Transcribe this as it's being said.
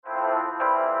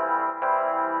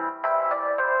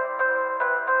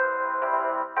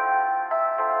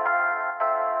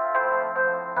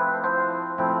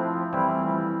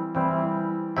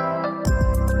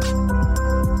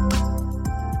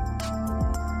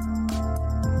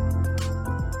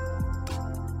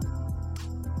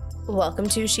Welcome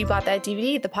to She Bought That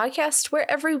DVD, the podcast where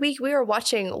every week we are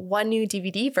watching one new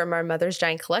DVD from our Mother's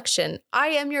Giant Collection. I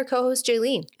am your co-host,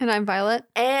 Jaylene. And I'm Violet.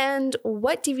 And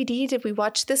what DVD did we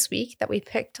watch this week that we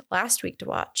picked last week to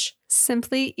watch?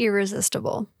 Simply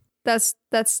Irresistible. That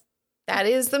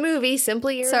is the movie.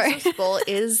 Simply Irresistible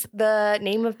is the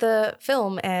name of the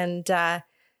film. And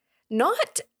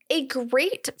not a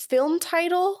great film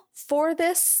title for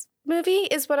this movie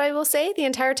is what I will say. The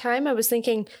entire time I was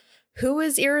thinking, who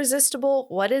is irresistible?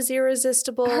 What is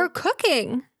irresistible? Her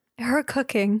cooking.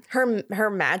 Her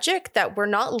magic that we're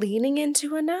not leaning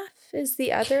into enough is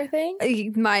the other thing.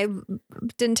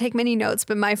 Didn't take many notes,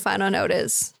 but my final note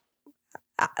is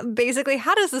basically,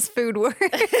 how does this food work?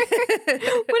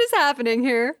 What is happening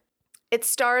here? It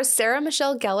stars Sarah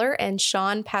Michelle Gellar and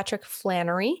Sean Patrick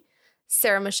Flanery.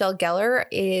 Sarah Michelle Gellar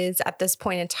is at this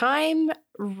point in time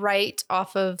right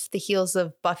off of the heels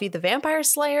of Buffy the Vampire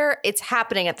Slayer. It's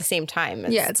happening at the same time.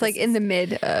 It's like in the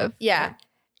mid of... Yeah.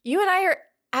 You and I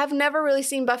have never really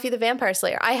seen Buffy the Vampire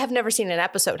Slayer. I have never seen an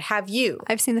episode. Have you?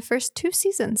 I've seen the first 2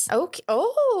 seasons. Okay.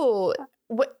 Oh,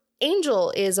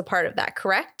 Angel is a part of that,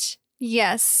 correct?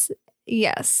 Yes.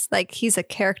 Like he's a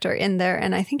character in there,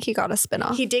 and I think he got a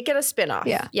spinoff. He did get a spinoff.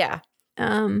 Yeah. Yeah.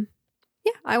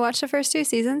 Yeah, I watched the first 2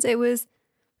 seasons. It was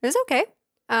okay.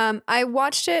 I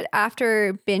watched it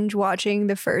after binge watching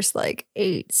the first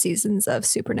 8 seasons of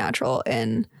Supernatural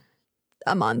in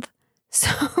a month.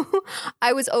 So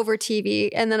I was over TV,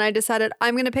 and then I decided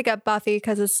I'm going to pick up Buffy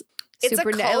because it's super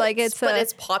a cult, but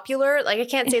it's popular. I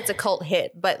can't say it's a cult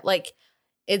hit, but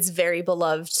it's very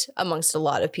beloved amongst a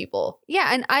lot of people.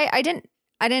 Yeah, and I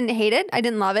didn't hate it. I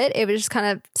didn't love it. It was just kind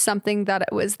of something that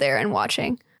it was there and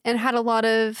watching, and had a lot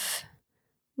of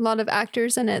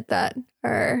actors in it that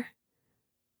are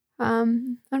I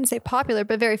wouldn't say popular,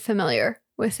 but very familiar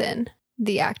within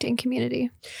the acting community.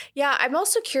 Yeah, I'm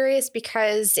also curious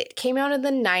because it came out in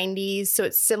the 90s, so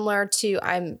it's similar to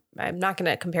I'm not going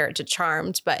to compare it to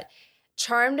Charmed, but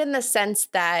Charmed in the sense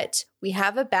that we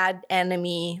have a bad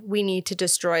enemy, we need to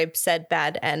destroy said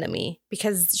bad enemy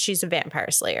because she's a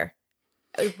vampire slayer.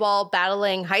 While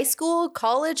battling high school,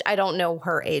 college, I don't know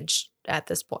her age at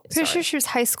this point. Pretty sure she was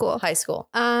high school. High school.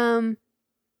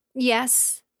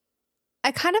 Yes.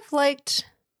 I kind of liked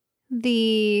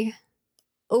the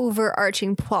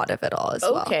overarching plot of it all as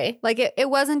well. Okay. It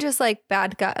wasn't just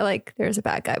bad guy, there's a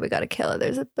bad guy, we gotta kill it.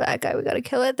 There's a bad guy, we gotta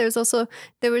kill it.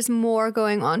 There was more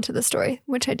going on to the story,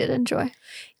 which I did enjoy.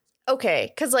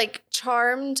 Okay, because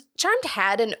Charmed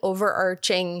had an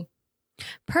overarching...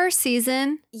 Per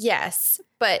season. Yes,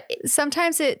 but...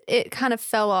 Sometimes it kind of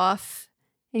fell off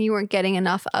and you weren't getting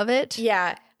enough of it.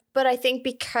 Yeah. But I think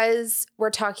because we're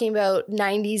talking about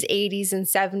 90s, 80s, and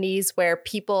 70s where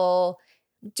people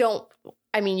don't,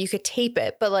 you could tape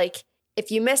it, but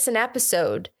if you miss an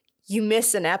episode, you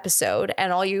miss an episode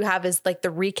and all you have is the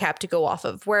recap to go off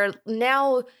of, where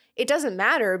now it doesn't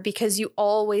matter because you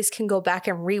always can go back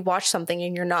and rewatch something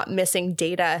and you're not missing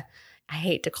data. I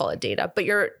hate to call it data, but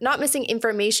you're not missing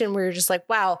information where you're just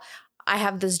wow, I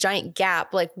have this giant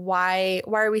gap. Why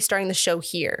are we starting the show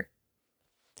here?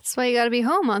 That's why you got to be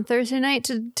home on Thursday night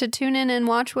to tune in and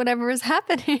watch whatever is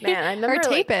happening. Man, I remember or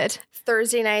tape it.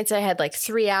 Thursday nights I had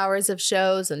 3 hours of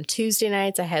shows, and Tuesday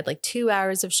nights I had 2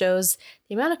 hours of shows.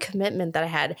 The amount of commitment that I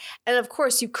had. And of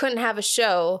course, you couldn't have a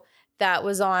show that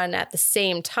was on at the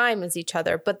same time as each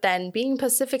other. But then being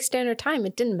Pacific Standard Time,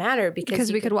 it didn't matter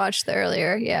because we could watch the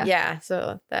earlier. Yeah. Yeah.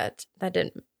 So that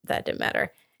didn't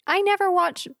matter. I never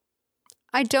watched.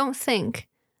 I don't think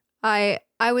I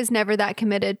was never that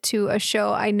committed to a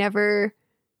show. I never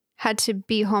had to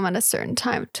be home at a certain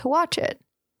time to watch it.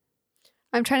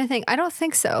 I'm trying to think. I don't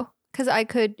think so. Because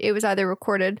it was either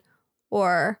recorded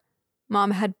or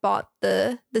mom had bought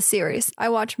the series. I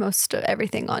watched most of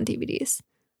everything on DVDs.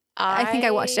 I think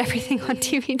I watched everything on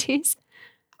DVDs.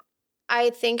 I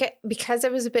think because I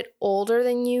was a bit older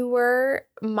than you were,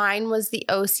 mine was the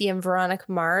OC and Veronica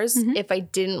Mars. Mm-hmm. If I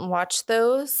didn't watch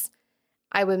those,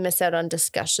 I would miss out on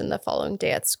discussion the following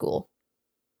day at school.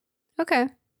 Okay.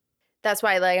 That's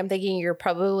why I'm thinking you're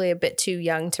probably a bit too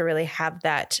young to really have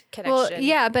that connection. Well,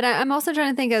 yeah, but I'm also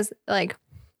trying to think as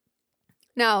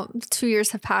now 2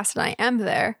 years have passed and I am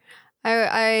there.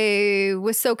 I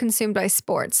was so consumed by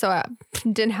sports, so I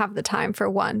didn't have the time for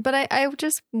one. But I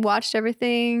just watched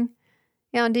everything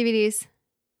on DVDs.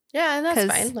 Yeah, and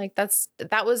that's fine.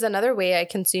 That was another way I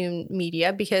consumed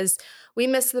media because we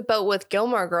missed the boat with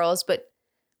Gilmore Girls, but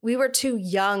we were too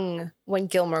young when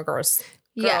Gilmore Girls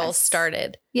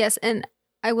started. Yes, and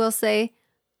I will say,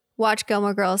 watch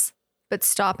Gilmore Girls, but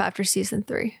stop after season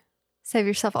 3. Save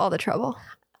yourself all the trouble.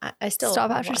 I still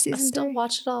Stop after season I still 3?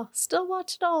 watch it all. Still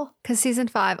watch it all. Because season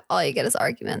 5, all you get is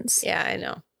arguments. Yeah, I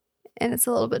know. And it's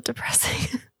a little bit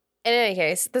depressing. In any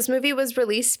case, this movie was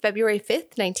released February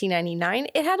 5th, 1999.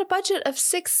 It had a budget of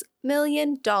 $6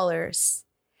 million.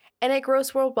 And it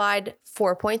grossed worldwide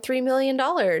 $4.3 million.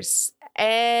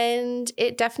 And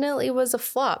it definitely was a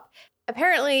flop.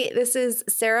 Apparently, this is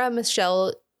Sarah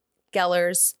Michelle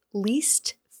Gellar's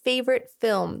least favorite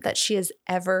film that she has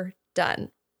ever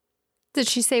done. Did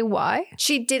she say why?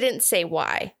 She didn't say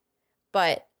why,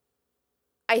 but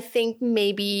I think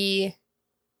maybe,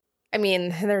 I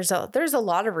mean, there's a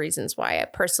lot of reasons why.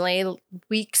 Personally,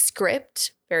 weak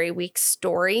script, very weak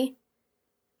story.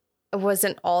 It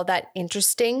wasn't all that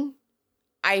interesting.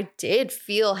 I did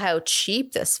feel how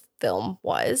cheap this film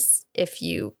was. If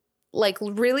you like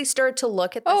really start to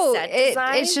look at the set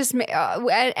design. It's just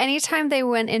anytime they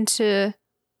went into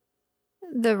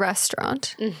the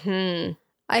restaurant,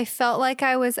 I felt like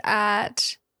I was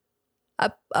at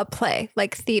a play,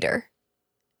 like theater,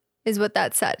 is what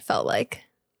that set felt like.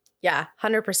 Yeah,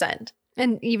 100%.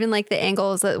 And even like the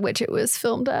angles at which it was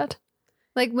filmed at.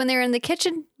 Like when they were in the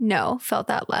kitchen, no, felt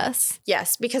that less.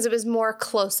 Yes, because it was more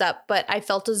close up, but I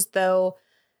felt as though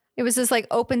it was this like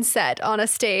open set on a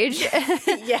stage.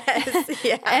 Yes,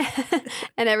 yeah.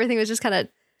 And everything was just kind of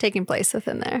taking place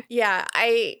within there. Yeah,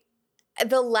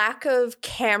 the lack of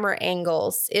camera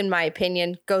angles, in my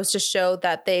opinion, goes to show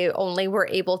that they only were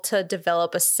able to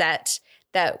develop a set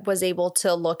that was able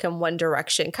to look in one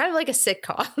direction, kind of like a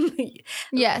sitcom.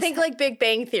 Yes. Think like Big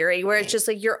Bang Theory, where it's just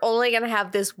like you're only going to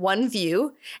have this one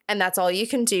view and that's all you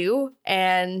can do.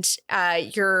 And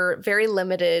you're very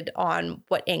limited on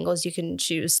what angles you can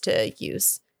choose to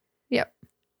use. Yep.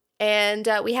 And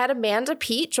we had Amanda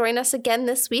Peet join us again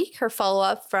this week, her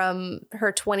follow-up from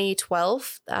her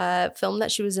 2012 film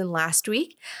that she was in last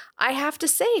week. I have to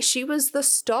say, she was the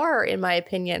star, in my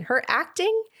opinion. Her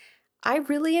acting, I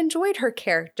really enjoyed her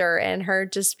character and her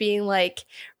just being like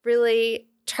really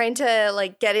trying to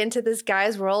like get into this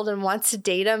guy's world and wants to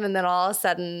date him. And then all of a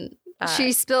sudden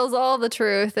she spills all the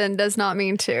truth and does not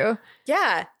mean to.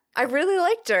 Yeah, I really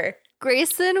liked her.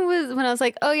 Grayson was, when I was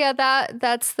like, oh yeah,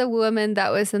 that's the woman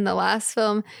that was in the last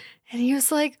film. And he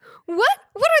was like, what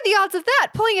are the odds of that?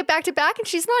 Pulling it back to back, and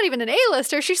she's not even an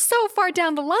A-lister. She's so far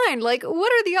down the line. Like,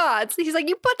 what are the odds? He's like,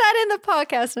 you put that in the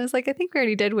podcast. And I was like, I think we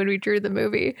already did when we drew the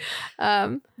movie.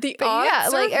 The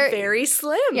odds are very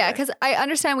slim. Yeah, because I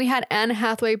understand we had Anne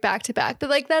Hathaway back to back, but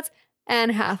like that's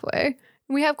Anne Hathaway.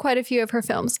 We have quite a few of her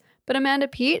films. But Amanda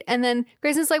Peet, and then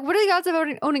Grayson's like, what are the odds of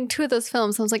owning two of those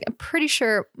films? I was like, I'm pretty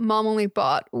sure Mom only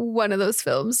bought one of those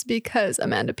films because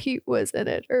Amanda Peet was in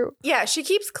it. Yeah, she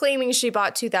keeps claiming she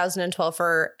bought 2012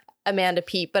 for Amanda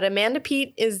Peet, but Amanda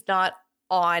Peet is not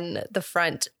on the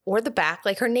front or the back.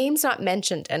 Like her name's not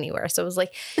mentioned anywhere. So it was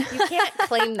like, you can't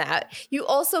claim that. You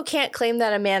also can't claim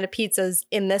that Amanda Pizza's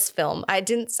in this film. I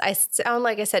sound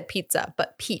like I said pizza,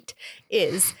 but Pete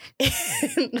is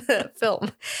in the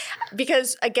film.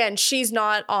 Because again, she's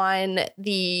not on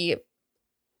the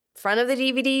front of the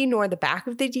DVD nor the back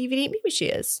of the DVD. Maybe she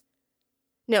is.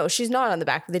 No, she's not on the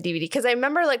back of the DVD. Because I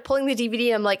remember like pulling the DVD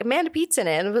and I'm like, Amanda Peet's in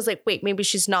it. And it was like, wait, maybe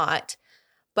she's not.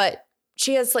 But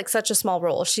she has like such a small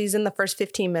role. She's in the first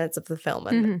 15 minutes of the film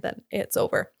and then it's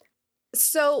over.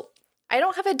 So I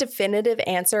don't have a definitive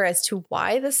answer as to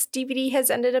why this DVD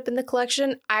has ended up in the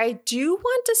collection. I do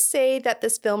want to say that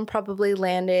this film probably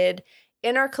landed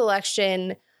in our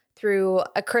collection through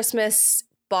a Christmas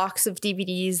box of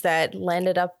DVDs that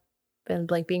landed up and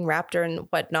like being wrapped or and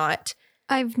whatnot.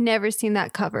 I've never seen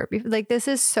that cover. Like this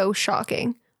is so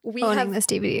shocking. We owning have this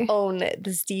DVD. owned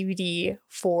this DVD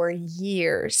for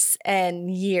years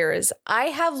and years. I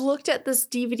have looked at this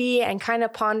DVD and kind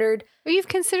of pondered. Well, you've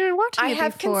considered watching it before. I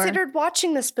have considered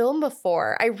watching this film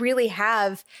before. I really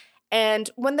have. And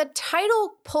when the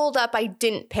title pulled up, I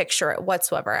didn't picture it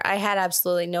whatsoever. I had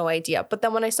absolutely no idea. But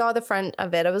then when I saw the front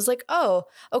of it, I was like, oh,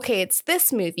 okay, it's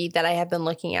this movie that I have been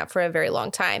looking at for a very long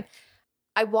time.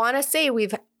 I want to say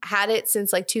we've had it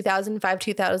since like 2005,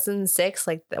 2006,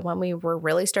 like when we were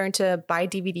really starting to buy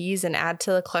DVDs and add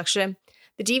to the collection.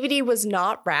 The DVD was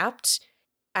not wrapped.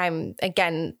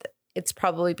 Again, it's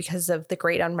probably because of the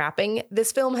great unwrapping.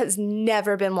 This film has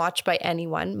never been watched by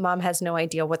anyone. Mom has no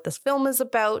idea what this film is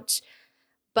about.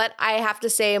 But I have to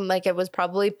say, like, it was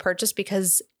probably purchased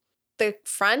because the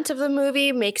front of the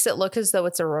movie makes it look as though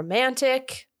it's a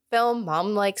romantic film.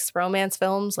 Mom likes romance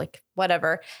films, like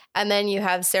whatever. And then you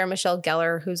have Sarah Michelle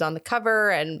Gellar, who's on the cover,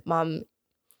 and Mom,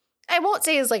 I won't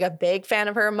say is like a big fan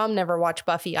of her. Mom never watched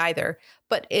Buffy either,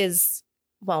 but is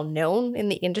well known in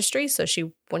the industry, so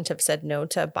she wouldn't have said no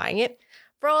to buying it.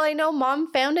 For all I know,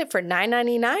 Mom found it for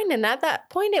 $9.99, and at that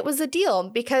point, it was a deal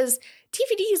because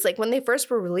DVDs, like when they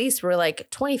first were released, were like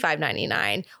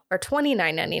 $25.99 or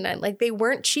 $29.99. Like they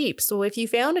weren't cheap. So if you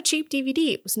found a cheap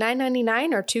DVD, it was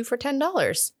 $9.99 or 2 for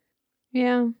 $10.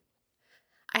 Yeah.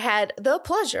 I had the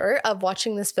pleasure of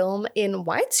watching this film in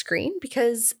widescreen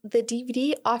because the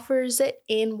DVD offers it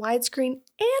in widescreen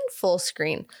and full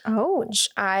screen, which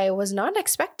I was not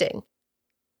expecting.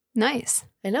 Nice.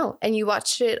 I know. And you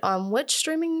watched it on which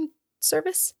streaming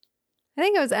service? I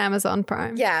think it was Amazon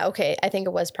Prime. Yeah, okay. I think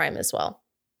it was Prime as well.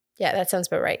 Yeah, that sounds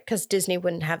about right. Because Disney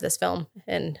wouldn't have this film.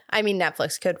 And I mean,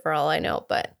 Netflix could for all I know,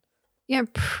 but. Yeah, I'm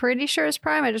pretty sure it's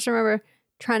Prime. I just remember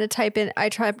trying to type in,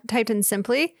 typed in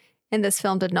Simply, and this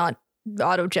film did not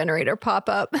auto-generate or pop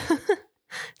up.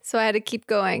 So I had to keep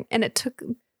going. And it took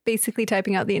basically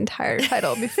typing out the entire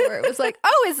title before it was like,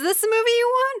 oh, is this the movie you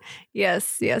want?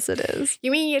 Yes, it is. You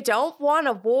mean you don't want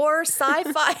a war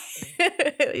sci-fi?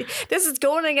 This is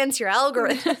going against your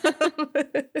algorithm.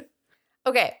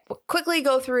 Okay, we'll quickly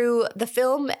go through the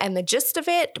film and the gist of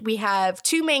it. We have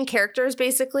 2 main characters,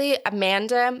 basically.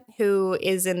 Amanda, who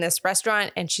is in this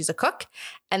restaurant and she's a cook.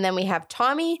 And then we have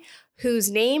Tommy, whose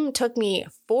name took me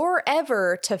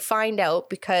forever to find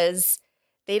out because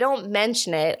they don't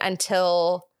mention it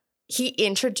until he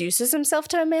introduces himself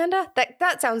to Amanda.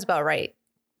 That sounds about right.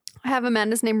 I have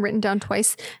Amanda's name written down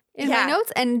twice in my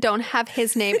notes and don't have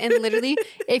his name. And literally,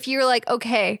 if you're like,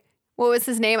 okay, what was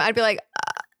his name? I'd be like,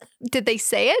 did they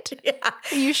say it? Yeah.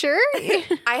 Are you sure?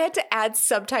 I had to add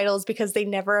subtitles because they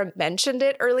never mentioned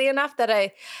it early enough that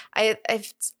I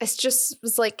just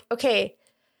was like, okay,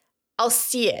 I'll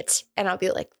see it and I'll be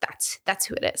like, that's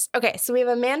who it is. Okay, so we have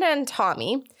Amanda and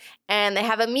Tommy, and they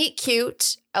have a meet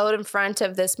cute out in front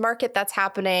of this market that's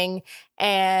happening,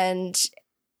 and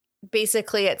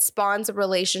basically it spawns a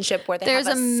relationship where they have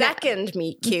a second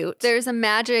meet cute. There's a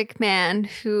magic man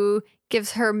who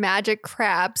gives her magic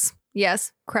crabs.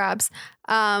 Yes, crabs.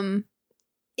 Yes.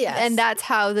 And that's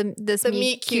how this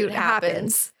meet cute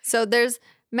happens. So there's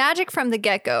magic from the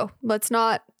get-go. Let's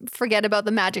not forget about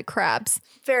the magic crabs.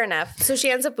 Fair enough. So she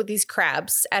ends up with these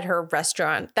crabs at her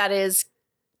restaurant that is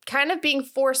kind of being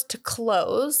forced to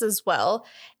close as well.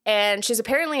 And she's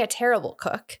apparently a terrible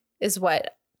cook, is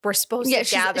what we're supposed to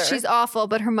gather. She's awful,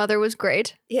 but her mother was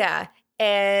great. Yeah.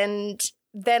 And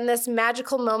then this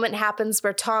magical moment happens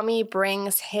where Tommy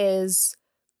brings his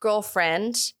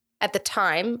girlfriend at the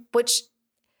time, which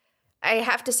I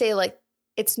have to say, like,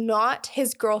 it's not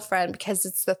his girlfriend because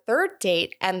it's the 3rd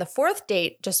date, and the 4th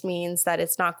date just means that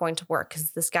it's not going to work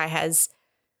because this guy has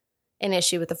an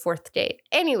issue with the 4th date.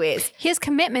 Anyways. He has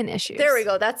commitment issues. There we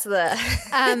go. That's the...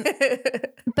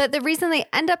 But the reason they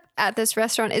end up at this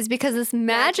restaurant is because this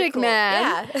magic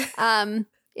man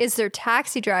is their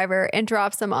taxi driver and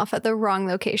drops them off at the wrong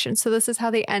location. So this is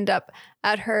how they end up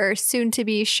at her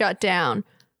soon-to-be shut down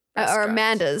or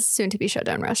Amanda's soon-to-be shut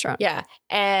down restaurant. Yeah.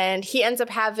 And he ends up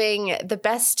having the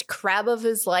best crab of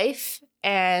his life.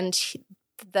 And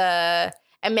the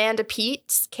Amanda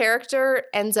Pete's character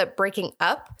ends up breaking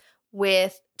up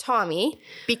with Tommy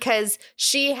because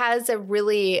she has a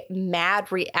really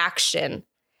mad reaction.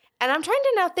 And I'm trying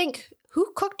to now think,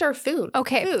 who cooked our food?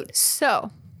 Okay.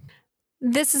 So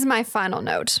this is my final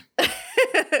note.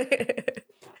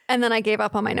 And then I gave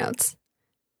up on my notes.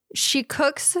 She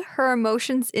cooks her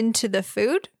emotions into the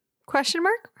food, ?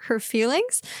 Her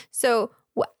feelings. So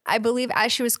I believe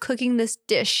as she was cooking this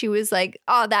dish, she was like,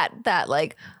 oh, that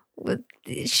like,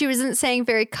 she wasn't saying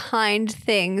very kind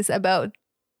things about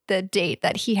the date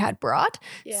that he had brought.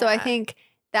 Yeah. So I think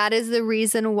that is the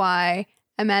reason why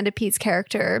Amanda Pete's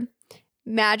character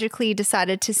magically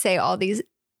decided to say all these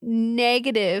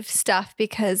negative stuff,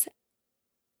 because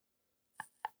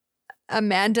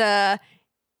Amanda,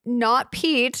 not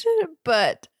Pete,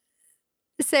 but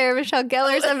Sarah Michelle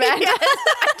Gellar's Amanda. Yes,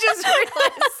 I just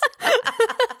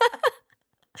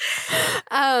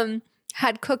realized.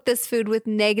 Had cooked this food with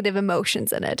negative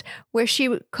emotions in it, where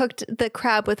she cooked the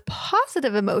crab with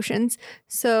positive emotions.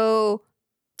 So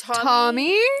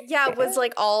Tommy was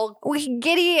like all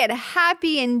giddy and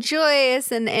happy and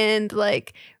joyous and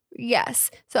like, yes.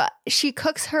 So she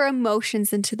cooks her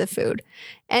emotions into the food,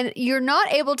 and you're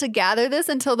not able to gather this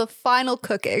until the final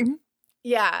cooking.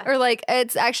 Yeah. Or like,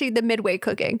 it's actually the midway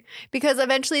cooking, because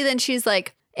eventually then she's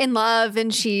like in love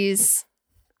and she's,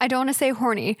 I don't want to say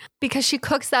horny, because she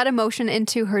cooks that emotion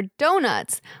into her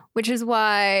donuts, which is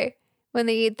why when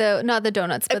they eat not the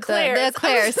donuts, but the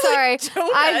eclairs. Sorry.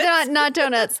 I'm not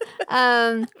donuts.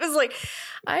 I was like,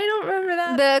 I don't remember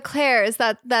that. The eclairs,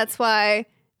 that's why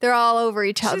they're all over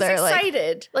each other. She's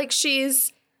excited. Like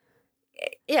she's,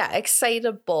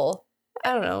 excitable.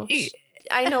 I don't know.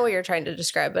 I know what you're trying to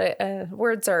describe, but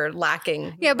words are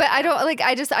lacking. Yeah, but I don't like,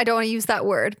 I don't want to use that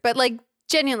word, but like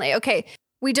genuinely, okay,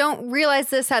 we don't realize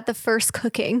this at the first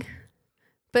cooking,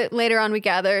 but later on we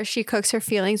gather she cooks her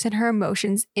feelings and her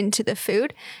emotions into the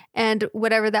food, and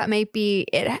whatever that may be,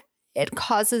 it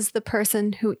causes the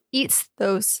person who eats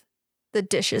the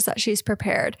dishes that she's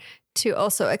prepared to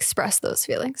also express those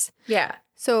feelings. Yeah.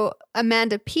 So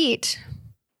Amanda Peet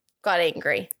got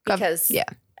angry because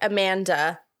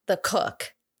Amanda, the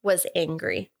cook, was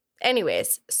angry.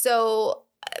 Anyways, so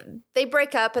they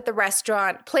break up at the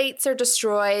restaurant. Plates are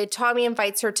destroyed. Tommy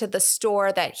invites her to the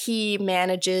store that he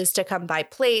manages to come buy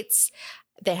plates.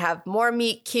 They have more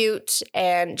meet cute,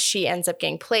 and she ends up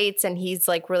getting plates, and he's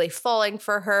like really falling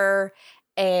for her.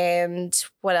 And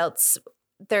what else?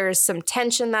 There's some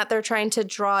tension that they're trying to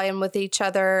draw in with each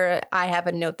other. I have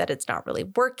a note that it's not really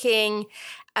working.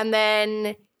 And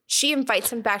then she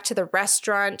invites him back to the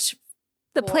restaurant.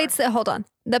 The plates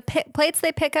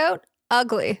they pick out,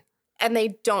 ugly. And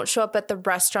they don't show up at the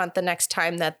restaurant the next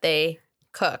time that they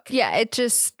cook. Yeah, it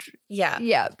just,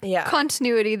 yeah.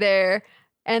 Continuity there.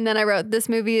 And then I wrote, this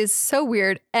movie is so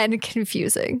weird and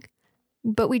confusing.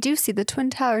 But we do see the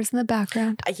Twin Towers in the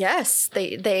background. Yes,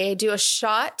 they do a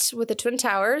shot with the Twin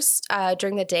Towers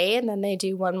during the day, and then they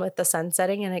do one with the sun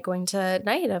setting and it going to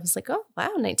night. I was like, oh, wow,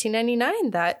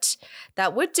 1999,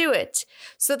 that would do it.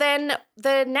 So then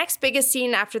the next biggest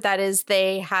scene after that is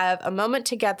they have a moment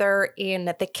together in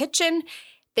the kitchen.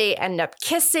 They end up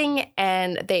kissing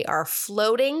and they are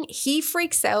floating. He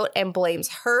freaks out and blames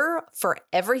her for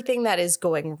everything that is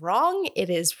going wrong. It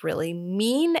is really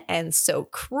mean and so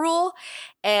cruel.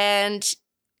 And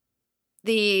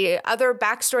the other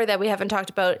backstory that we haven't talked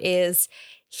about is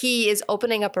he is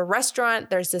opening up a restaurant.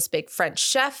 There's this big French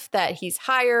chef that he's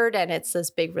hired, and it's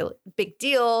this big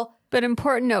deal. But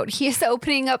important note, he is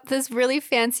opening up this really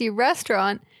fancy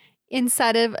restaurant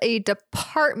inside of a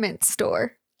department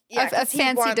store. Yeah, a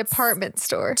fancy department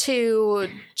store. To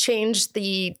change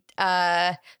the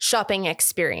shopping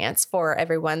experience for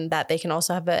everyone, that they can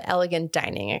also have an elegant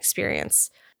dining experience.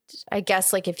 I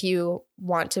guess like if you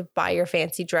want to buy your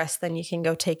fancy dress, then you can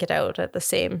go take it out at the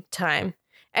same time.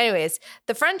 Anyways,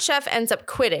 the French chef ends up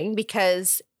quitting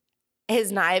because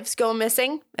his knives go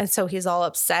missing. And so he's all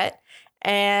upset.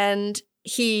 And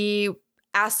he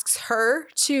asks her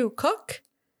to cook.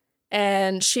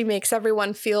 And she makes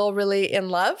everyone feel really in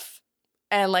love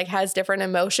and like has different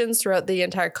emotions throughout the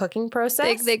entire cooking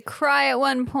process. They cry at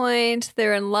one point.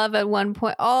 They're in love at one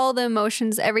point. All the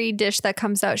emotions, every dish that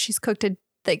comes out, she's cooked a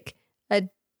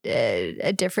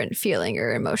different feeling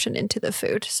or emotion into the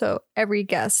food. So every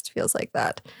guest feels like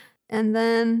that. And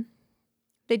then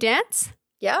they dance.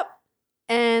 Yep.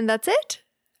 And that's it.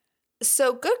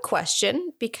 So good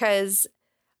question, because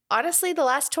honestly, the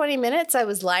last 20 minutes I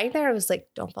was lying there. I was like,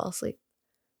 don't fall asleep.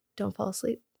 Don't fall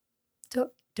asleep.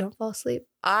 Don't fall asleep.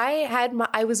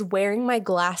 I was wearing my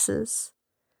glasses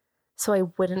so I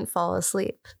wouldn't fall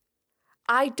asleep.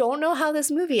 I don't know how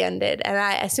this movie ended. And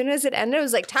as soon as it ended, I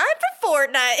was like, time for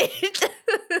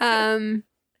Fortnite.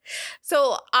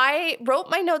 So I wrote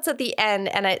my notes at the end,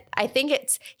 and I think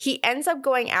he ends up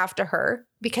going after her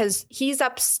because he's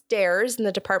upstairs in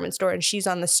the department store and she's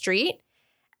on the street.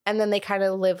 And then they kind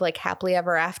of live like happily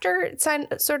ever after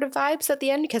sort of vibes at the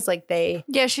end, because like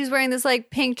she's wearing this like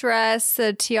pink dress,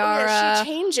 a tiara. Yeah, she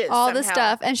changes all somehow. The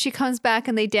stuff, and she comes back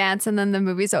and they dance, and then the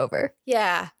movie's over.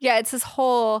 Yeah, it's this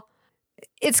whole.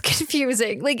 It's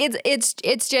confusing. Like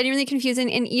it's genuinely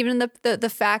confusing, and even the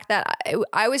fact that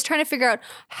I was trying to figure out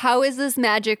how is this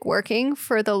magic working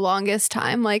for the longest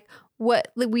time. Like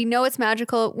we know it's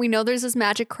magical. We know there's this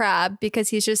magic crab because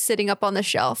he's just sitting up on the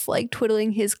shelf, like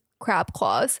twiddling his crab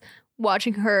claws,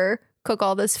 watching her cook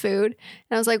all this food.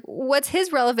 And I was like, what's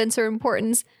his relevance or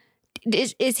importance?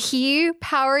 Is he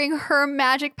powering her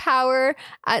magic power?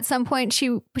 At some point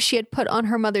she had put on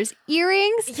her mother's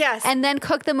earrings, yes, and then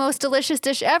cooked the most delicious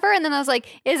dish ever. And then I was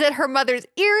like, is it her mother's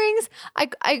earrings?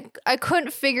 I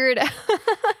couldn't figure it out.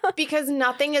 Because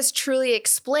nothing is truly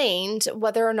explained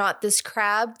whether or not this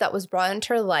crab that was brought into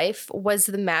her life was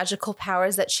the magical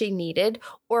powers that she needed,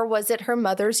 or was it her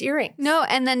mother's earrings? No,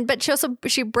 and then but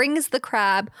she brings the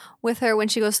crab with her when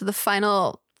she goes to the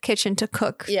final kitchen to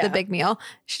cook the big meal.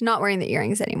 She's not wearing the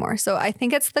earrings anymore. So I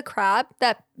think it's the crab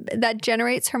that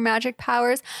generates her magic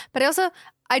powers. But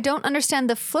I don't understand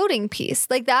the floating piece.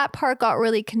 Like that part got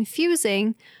really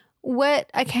confusing.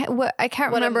 I can't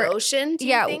remember. What emotion do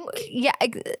you think? Yeah.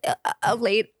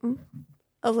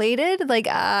 Elated? Like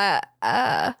so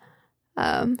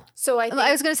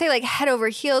I was gonna say like head over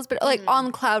heels, but like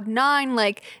on cloud nine,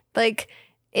 like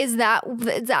Is that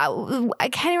I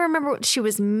can't even remember what she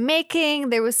was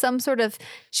making. There was some sort of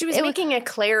She was making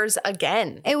eclairs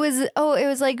again. It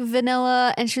was like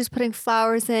vanilla, and she was putting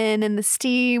flowers in, and the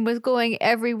steam was going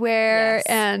everywhere. Yes.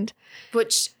 And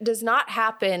which does not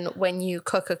happen when you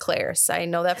cook eclairs. I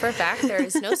know that for a fact. There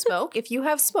is no smoke. If you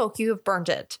have smoke, you have burnt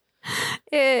it.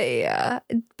 Yeah.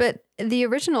 But the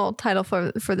original title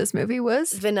for this movie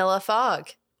was Vanilla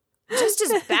Fog. Just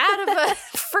as bad of a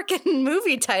freaking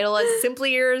movie title as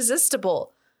Simply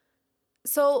Irresistible.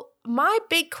 So my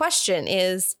big question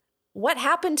is, what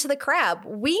happened to the crab?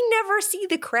 We never see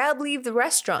the crab leave the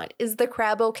restaurant. Is the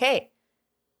crab okay?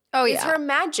 Oh, yeah. Is her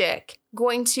magic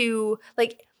going to,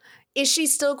 like, is she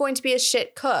still going to be a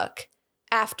shit cook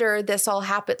after this all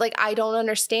happened? Like, I don't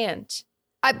understand.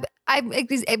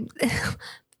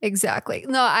 Exactly.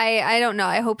 No, I don't know.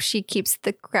 I hope she keeps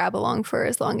the crab along for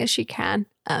as long as she can.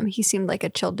 He seemed like a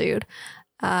chill dude.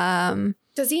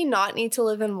 Does he not need to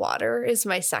live in water is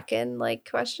my second, like,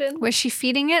 question. Was she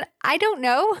feeding it? I don't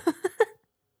know.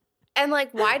 And,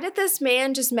 like, why did this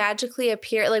man just magically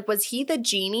appear? Like, was he the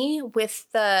genie with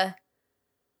the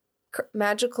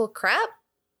magical crab?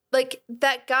 Like,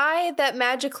 that guy that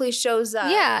magically shows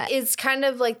up is kind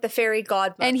of like the fairy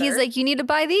godmother. And he's like, you need to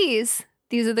buy these.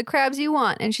 These are the crabs you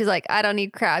want. And she's like, I don't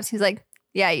need crabs. He's like,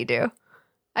 yeah, you do.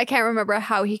 I can't remember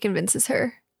how he convinces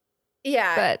her.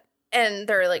 Yeah. And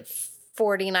they're like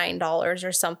 $49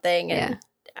 or something. And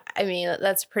I mean,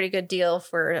 that's a pretty good deal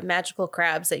for magical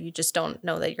crabs that you just don't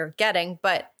know that you're getting.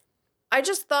 But I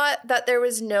just thought that there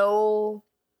was no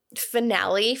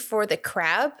finale for the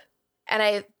crab. And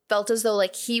I felt as though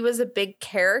like he was a big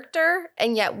character,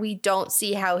 and yet we don't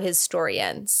see how his story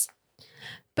ends.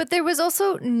 But there was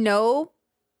also no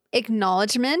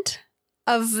acknowledgement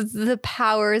of the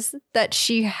powers that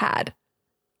she had.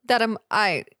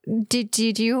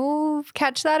 Did you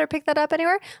catch that or pick that up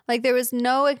anywhere? Like, there was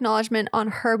no acknowledgement on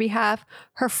her behalf,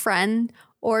 her friend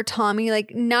or Tommy.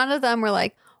 Like, none of them were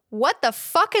like, what the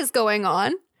fuck is going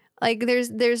on? Like,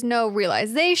 there's no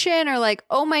realization or like,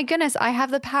 oh my goodness, I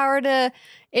have the power to,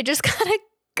 it just kind of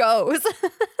goes.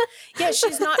 Yeah,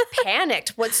 she's not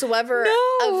panicked whatsoever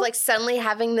of like suddenly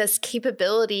having this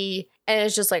capability, and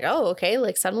it's just like, oh, okay,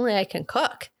 like suddenly I can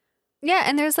cook. Yeah,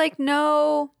 and there's like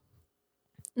no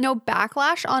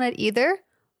backlash on it either.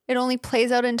 It only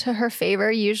plays out into her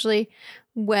favor usually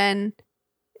when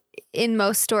in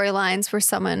most storylines where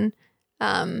someone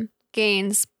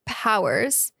gains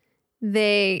powers,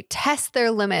 they test their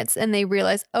limits and they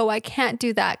realize, oh, I can't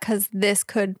do that because this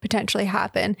could potentially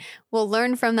happen. We'll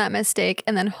learn from that mistake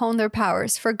and then hone their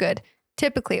powers for good,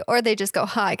 typically. Or they just go,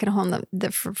 I can hone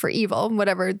them for evil,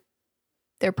 whatever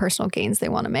their personal gains they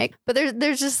want to make. But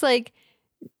there's just like,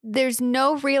 there's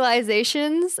no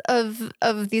realizations of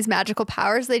these magical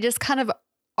powers. They just kind of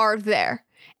are there.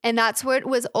 And that's what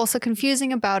was also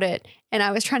confusing about it. And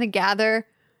I was trying to gather,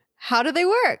 how do they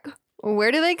work?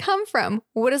 Where do they come from?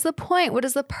 What is the point? What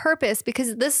is the purpose?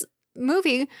 Because this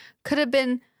movie could have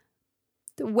been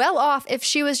well off if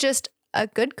she was just a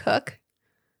good cook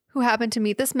who happened to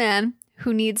meet this man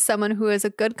who needs someone who is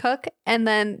a good cook. And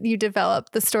then you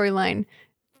develop the storyline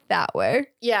that way.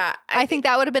 Yeah. I think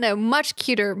that would have been a much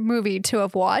cuter movie to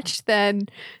have watched than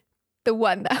the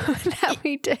one that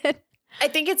we did. I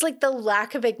think it's like the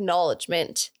lack of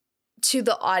acknowledgement to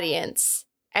the audience,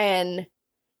 and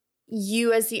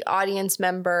you as the audience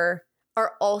member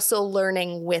are also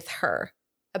learning with her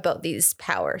about these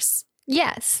powers.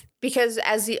 Yes. Because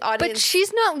as the audience... But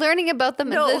she's not learning about them.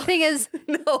 No. The thing is,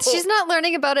 she's not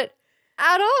learning about it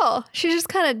at all. She's just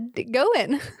kind of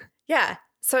going. Yeah.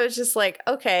 So it's just like,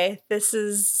 okay, this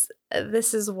is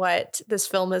what this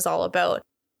film is all about.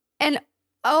 And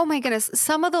oh my goodness,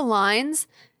 some of the lines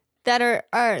that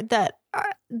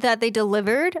that they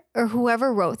delivered, or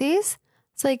whoever wrote these,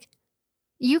 it's like,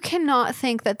 you cannot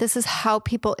think that this is how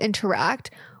people interact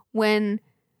when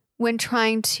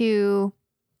trying to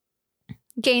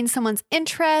gain someone's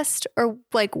interest or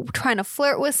like trying to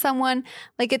flirt with someone.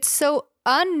 Like, it's so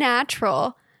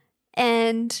unnatural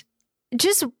and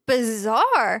just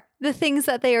bizarre, the things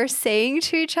that they are saying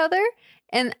to each other.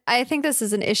 And I think this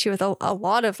is an issue with a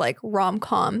lot of like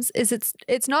rom-coms, is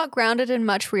it's not grounded in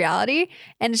much reality,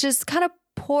 and it's just kind of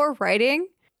poor writing.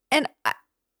 And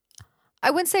I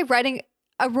wouldn't say writing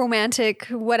a romantic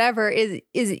whatever is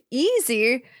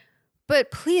easy,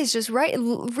 but please just read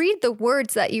the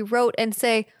words that you wrote and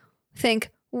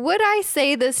think, would I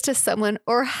say this to someone,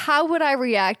 or how would I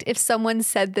react if someone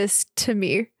said this to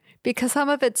me? Because some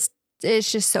of it's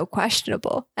just so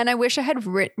questionable. And I wish I had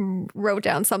wrote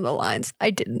down some of the lines.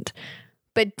 I didn't.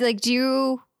 But like, do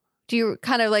you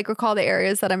kind of like recall the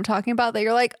areas that I'm talking about that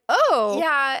you're like, oh,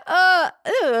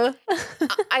 yeah,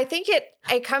 I think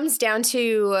it comes down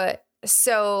to,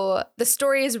 so the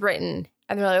story is written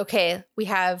and they're like, okay, we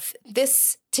have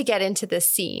this to get into this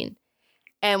scene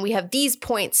and we have these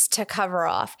points to cover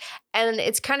off. And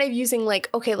it's kind of using like,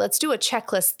 okay, let's do a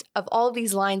checklist of all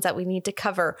these lines that we need to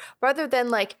cover, rather than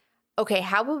like, okay,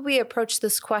 how would we approach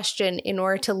this question in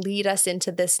order to lead us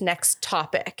into this next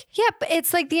topic? Yeah, but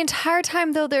it's like the entire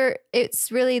time though,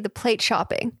 it's really the plate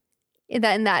shopping in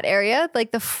that area.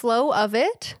 Like the flow of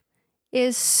it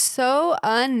is so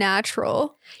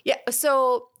unnatural. Yeah.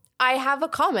 So I have a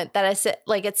comment that I said,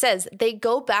 like it says, they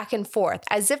go back and forth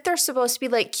as if they're supposed to be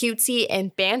like cutesy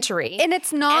and bantery. And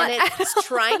it's not. And it's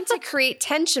trying to create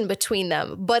tension between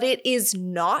them, but it is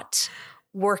not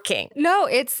working. No,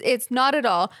 it's not at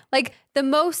all. Like the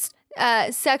most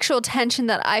sexual tension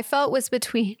that I felt was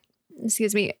between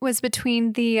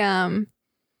the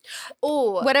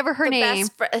whatever her name.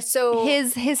 So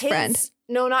his friend.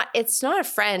 No, it's not a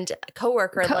friend, a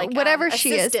coworker, like whatever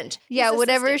she assistant. is. Yeah,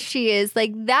 whatever she is.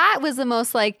 Like that was the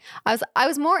most like I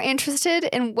was more interested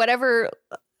in whatever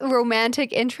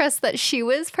romantic interest that she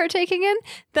was partaking in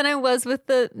than I was with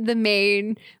the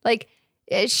main. Like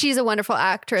she's a wonderful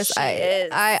actress.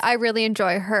 I really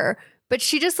enjoy her. But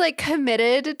she just like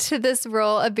committed to this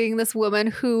role of being this woman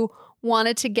who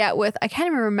wanted to get with, I can't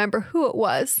even remember who it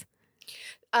was.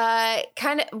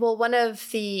 One of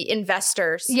the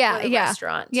investors. Yeah, for the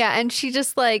restaurant. Yeah, and she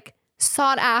just like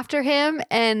sought after him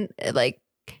and like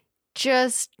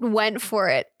just went for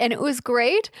it, and it was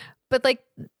great. But like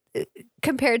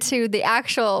compared to the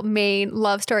actual main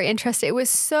love story interest, it was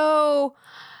so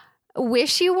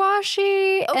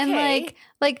wishy-washy and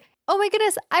like oh my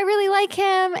goodness, I really like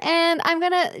him, and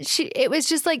it was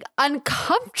just like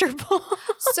uncomfortable.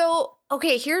 So,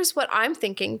 okay, here's what I'm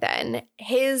thinking then.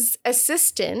 His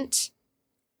assistant,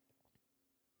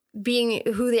 being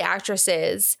who the actress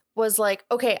is, was like,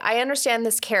 okay, I understand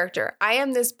this character. I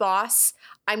am this boss.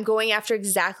 I'm going after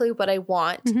exactly what I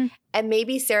want. Mm-hmm. And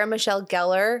maybe Sarah Michelle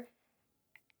Gellar,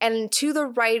 and to the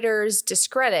writer's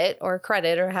discredit or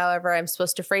credit, or however I'm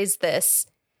supposed to phrase this,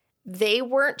 they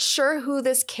weren't sure who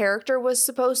this character was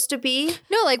supposed to be.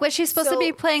 No, like was she supposed to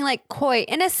be playing like coy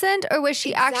innocent, or was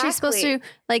she actually supposed to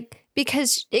like,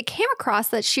 because it came across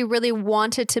that she really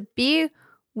wanted to be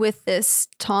with this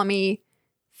Tommy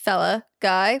fella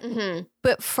guy. Mm-hmm.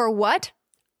 But for what?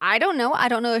 I don't know. I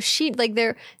don't know if she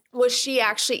was she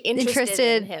actually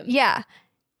interested in him? Yeah.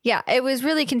 Yeah. It was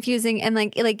really confusing. And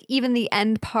like even the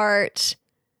end part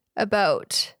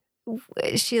about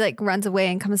she like runs away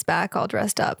and comes back all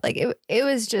dressed up. Like it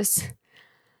was just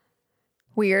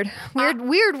weird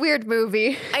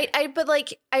movie.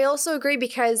 I also agree,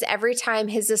 because every time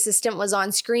his assistant was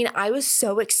on screen, I was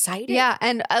so excited. Yeah.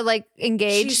 And like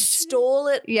engaged. She stole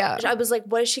it. Yeah. I was like,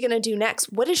 what is she going to do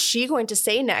next? What is she going to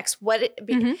say next?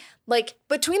 Like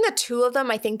between the two of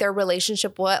them, I think their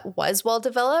relationship was well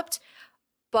developed,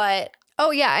 but.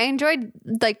 Oh yeah. I enjoyed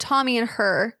like Tommy and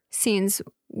her scenes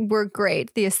were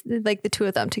great. The two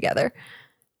of them together.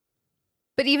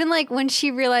 But even like when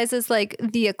she realizes like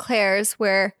the eclairs,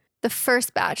 where the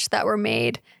first batch that were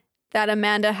made that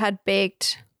Amanda had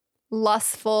baked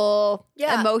lustful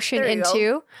emotion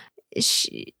into,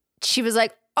 she was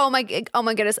like, oh my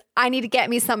goodness, I need to get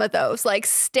me some of those, like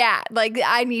stat, like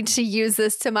I need to use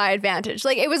this to my advantage.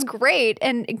 Like it was great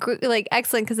and like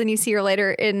excellent, because then you see her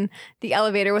later in the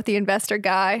elevator with the investor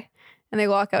guy and they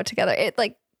walk out together. It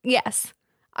like, yes.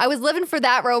 I was living for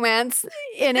that romance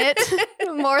in it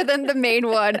more than the main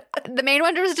one. The main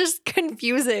one was just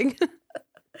confusing.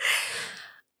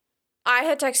 I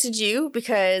had texted you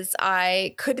because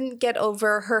I couldn't get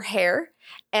over her hair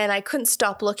and I couldn't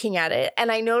stop looking at it.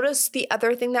 And I noticed the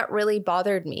other thing that really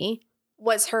bothered me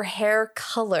was her hair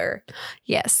color.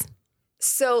 Yes.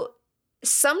 So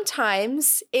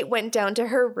sometimes it went down to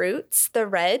her roots, the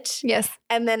red. Yes.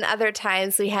 And then other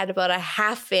times we had about a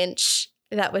 ½ inch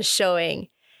that was showing.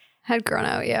 Had grown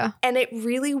out, yeah. And it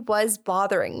really was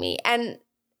bothering me. And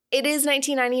it is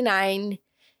 1999.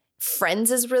 Friends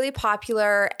is really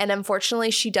popular. And unfortunately,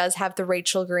 she does have the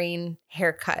Rachel Green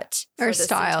haircut. Or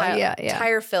style,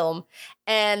 entire film.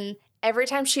 And every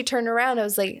time she turned around, I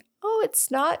was like, oh, it's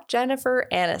not Jennifer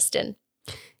Aniston.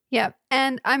 Yeah.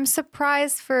 And I'm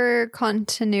surprised for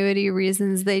continuity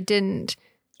reasons they didn't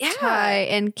try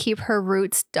and keep her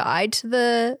roots dyed to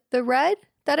the red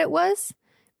that it was.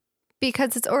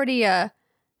 Because it's already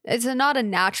not a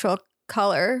natural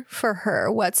color for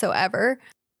her whatsoever.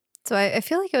 So I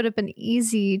feel like it would have been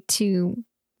easy to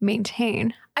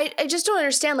maintain. I just don't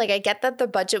understand. Like, I get that the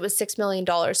budget was $6 million,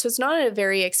 so it's not a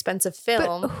very expensive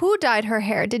film. But who dyed her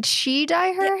hair? Did she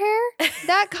dye her hair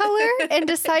that color and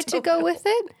decide to go with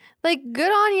it? Like,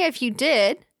 good on you if you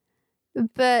did.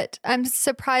 But I'm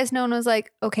surprised no one was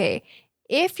like, okay,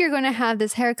 if you're going to have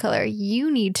this hair color,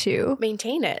 you need to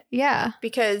maintain it. Yeah.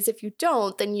 Because if you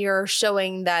don't, then you're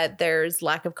showing that there's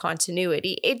lack of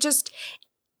continuity.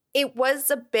 It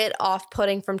was a bit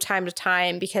off-putting from time to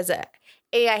time because I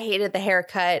hated the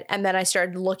haircut, and then I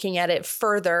started looking at it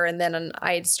further, and then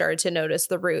I started to notice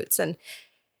the roots. And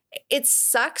it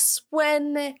sucks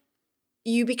when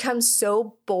you become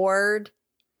so bored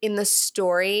in the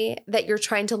story that you're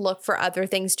trying to look for other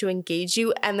things to engage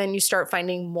you, and then you start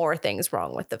finding more things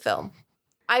wrong with the film.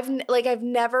 I've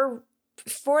never,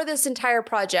 for this entire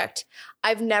project,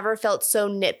 I've never felt so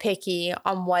nitpicky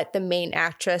on what the main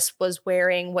actress was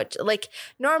wearing.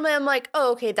 Normally I'm like,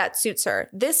 oh, okay, that suits her.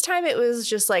 This time it was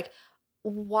just like,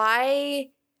 why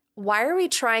are we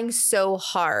trying so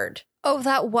hard? Oh,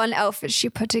 that one outfit she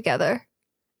put together.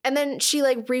 And then she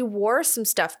rewore some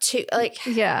stuff too.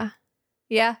 Yeah.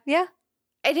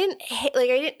 I didn't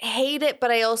hate it,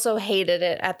 but I also hated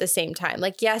it at the same time.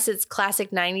 Yes, it's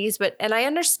classic 90s, and I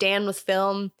understand with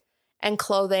film and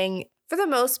clothing, for the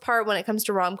most part, when it comes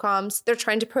to rom-coms, they're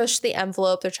trying to push the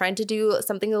envelope. They're trying to do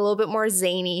something a little bit more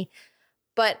zany,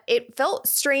 but it felt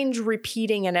strange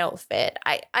repeating an outfit.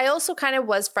 I also kind of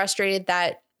was frustrated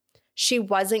that she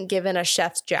wasn't given a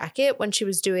chef's jacket when she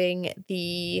was doing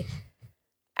the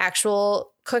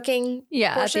actual cooking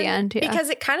portion, at the end, because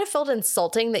it kind of felt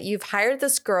insulting that you've hired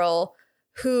this girl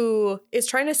who is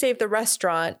trying to save the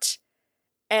restaurant,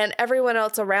 and everyone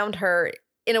else around her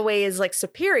in a way is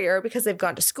superior because they've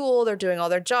gone to school, they're doing all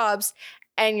their jobs,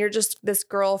 and you're just this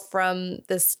girl from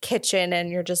this kitchen, and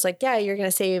you're just yeah, you're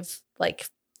gonna save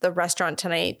the restaurant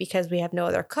tonight because we have no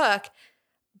other cook,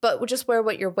 but we'll just wear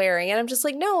what you're wearing. And I'm just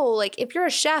no, if you're a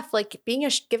chef, being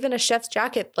given a chef's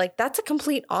jacket, that's a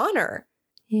complete honor.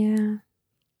 Yeah.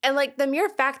 And the mere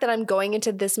fact that I'm going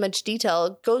into this much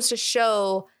detail goes to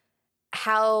show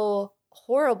how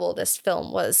horrible this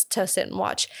film was to sit and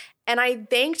watch. And I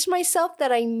thanked myself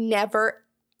that I never,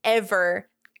 ever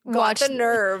got the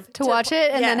nerve to watch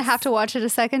it and then have to watch it a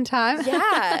second time.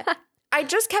 Yeah. I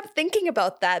just kept thinking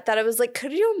about that I was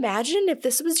could you imagine if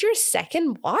this was your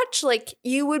second watch?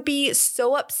 You would be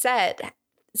so upset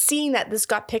seeing that this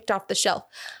got picked off the shelf.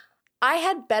 I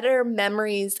had better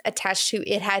memories attached to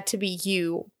It Had to Be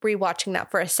You rewatching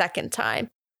that for a second time.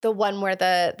 The one where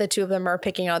the two of them are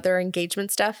picking out their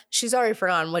engagement stuff. She's already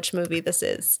forgotten which movie this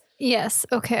is. Yes.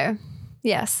 Okay.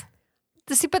 Yes.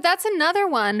 See, but that's another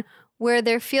one where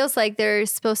there feels like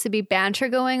there's supposed to be banter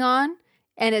going on,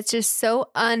 and it's just so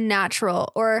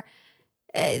unnatural. Or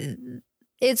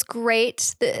it's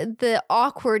great, the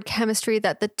awkward chemistry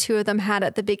that the two of them had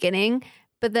at the beginning.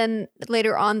 But then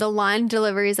later on, the line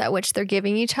deliveries at which they're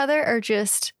giving each other are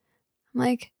just,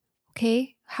 I'm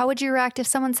okay, how would you react if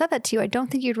someone said that to you? I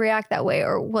don't think you'd react that way.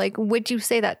 Or would you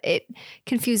say that?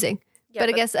 Confusing. Yeah, but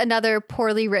I guess another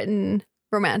poorly written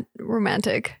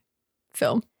romantic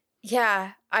film.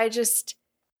 Yeah, I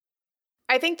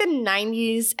think the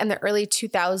 90s and the early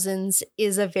 2000s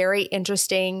is a very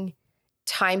interesting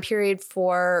time period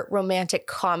for romantic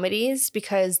comedies,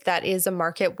 because that is a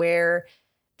market where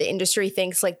the industry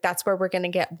thinks that's where we're going to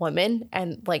get women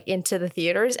and into the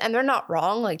theaters. And they're not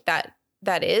wrong.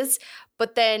 That is.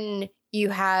 But then you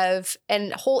have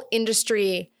a whole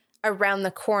industry around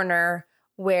the corner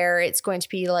where it's going to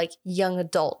be young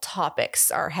adult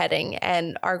topics are heading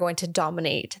and are going to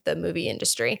dominate the movie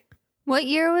industry. What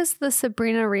year was the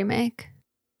Sabrina remake?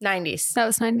 90s. That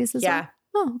was 90s as well?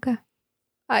 Oh, okay.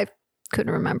 I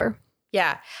couldn't remember.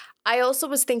 Yeah. I also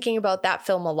was thinking about that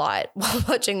film a lot while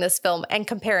watching this film and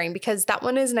comparing, because that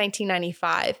one is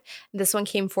 1995. This one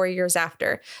came 4 years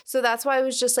after. So that's why I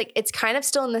was just it's kind of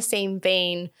still in the same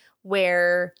vein,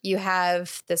 where you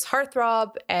have this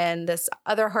heartthrob and this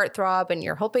other heartthrob, and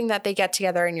you're hoping that they get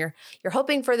together, and you're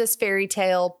hoping for this fairy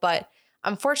tale. But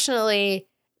unfortunately,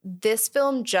 this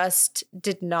film just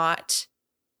did not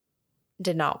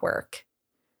work.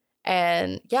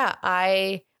 And yeah,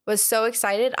 I was so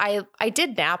excited. I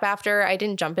did nap after. I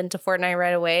didn't jump into Fortnite right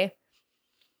away.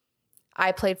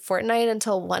 I played Fortnite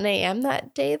until 1 a.m.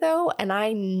 that day, though, and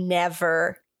I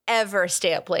never, ever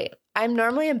stay up late. I'm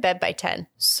normally in bed by 10.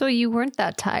 So you weren't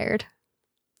that tired?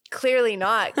 Clearly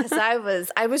not, because I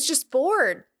was just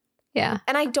bored. Yeah.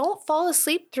 And I don't fall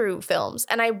asleep through films.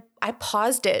 And I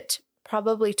paused it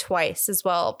probably twice as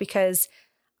well, because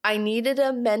I needed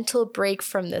a mental break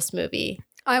from this movie.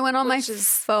 I went on my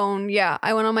phone. Yeah,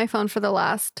 I went on my phone for the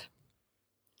last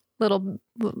little,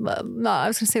 no, I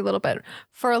was going to say a little bit,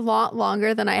 for a lot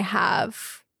longer than I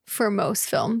have for most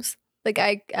films.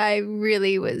 I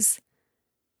really was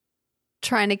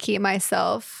trying to keep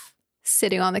myself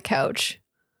sitting on the couch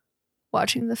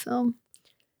watching the film.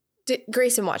 Did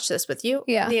Grayson watch this with you?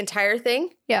 Yeah. The entire thing?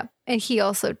 Yeah. And he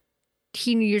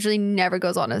usually never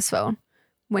goes on his phone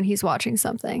when he's watching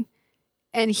something.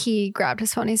 And he grabbed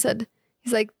his phone. He's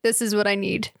like, this is what I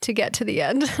need to get to the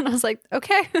end. And I was like,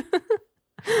 okay,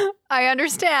 I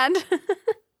understand.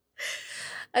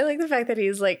 I like the fact that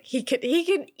he's like, he could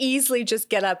easily just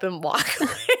get up and walk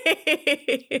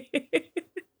away.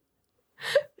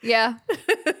 Yeah.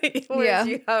 Whereas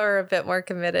you are a bit more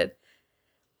committed.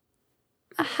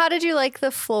 How did you like the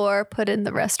floor put in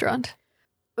the restaurant?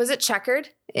 Was it checkered?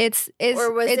 It's it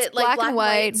like black and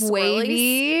white,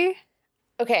 wavy.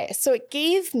 Okay, so it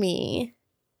gave me,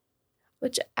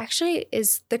 which actually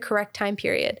is the correct time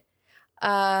period.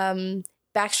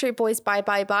 Backstreet Boys, Bye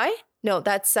Bye Bye. No,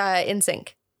 that's NSYNC.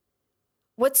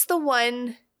 What's the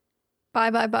one? Bye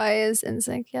Bye Bye is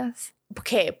NSYNC, yes.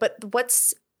 Okay, but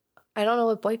I don't know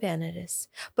what boy band it is,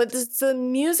 but it's the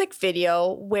music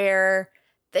video where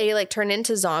they like turn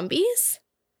into zombies.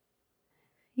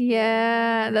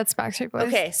 Yeah, that's Backstreet Boys.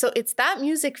 Okay, so it's that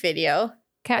music video.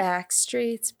 Okay.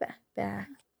 Backstreet's back,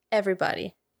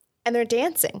 everybody, and they're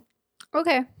dancing.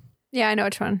 Okay. Yeah, I know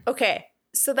which one. Okay,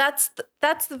 so that's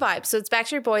the vibe. So it's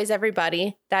Backstreet Boys,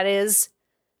 everybody. That is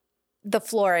the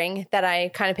flooring that I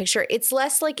kind of picture. It's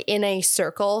less like in a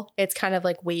circle. It's kind of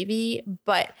like wavy,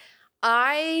 but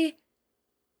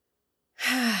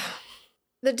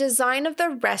the design of the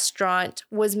restaurant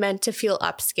was meant to feel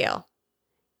upscale,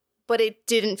 but it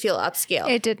didn't feel upscale.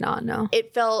 It did not, no.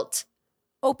 It felt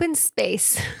open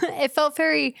space. It felt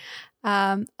very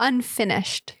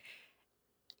unfinished.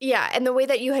 Yeah, and the way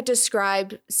that you had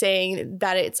described saying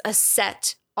that it's a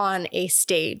set on a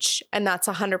stage, and that's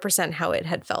 100% how it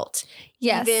had felt.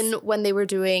 Yes. Even when they were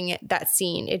doing that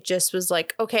scene, it just was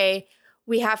like, okay,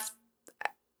 we have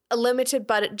a limited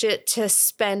budget to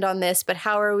spend on this, but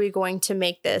how are we going to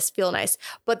make this feel nice?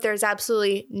 But there's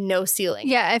absolutely no ceiling.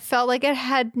 Yeah, it felt like it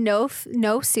had no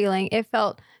ceiling. It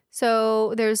felt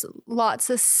so there's lots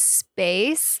of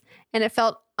space, and it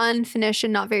felt unfinished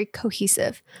and not very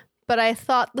cohesive. But I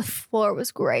thought the floor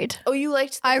was great. Oh, you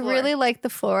liked the floor? I really liked the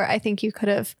floor. I think you could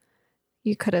have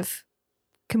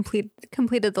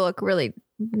completed the look really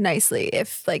nicely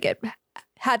if like it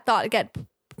had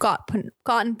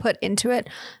gotten put into it,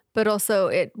 but also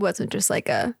it wasn't just like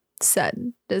a set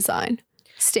design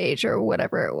stage or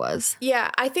whatever it was. Yeah,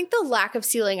 I think the lack of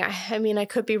ceiling, I mean, I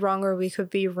could be wrong or we could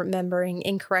be remembering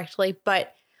incorrectly,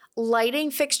 but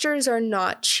lighting fixtures are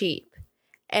not cheap.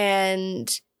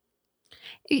 And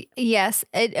yes,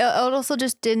 it also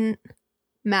just didn't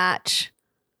match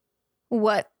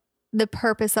what the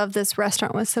purpose of this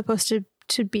restaurant was supposed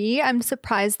to be. I'm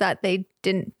surprised that they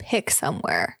didn't pick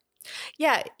somewhere.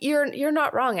 Yeah, you're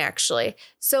not wrong, actually.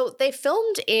 So they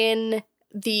filmed in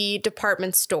the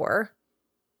department store,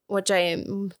 which do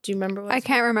you remember what I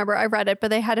can't remember. I read it, but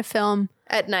they had a film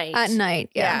at night.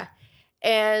 Yeah.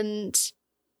 And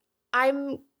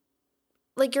I'm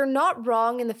like, you're not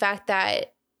wrong in the fact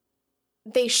that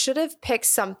they should have picked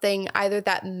something either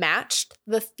that matched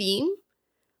the theme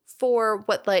for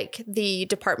what like the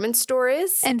department store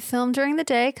is. And film during the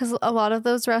day, because a lot of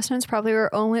those restaurants probably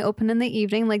were only open in the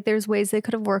evening. Like there's ways they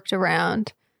could have worked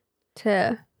around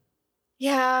to.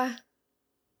 Yeah.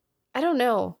 I don't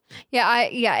know. Yeah,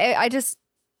 I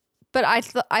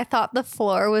thought the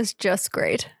floor was just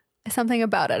great. Something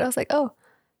about it. I was like, oh,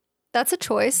 that's a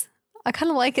choice. I kind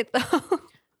of like it though.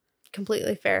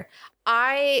 Completely fair.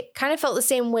 I kind of felt the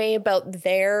same way about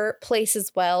their place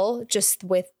as well, just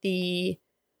with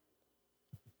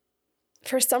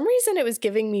for some reason it was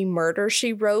giving me Murder,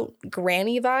 She Wrote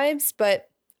granny vibes, but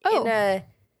in a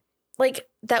like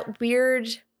that weird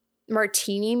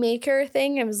martini maker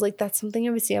thing. I was like, that's something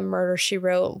I would see on Murder, She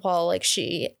Wrote while like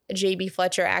JB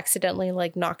Fletcher accidentally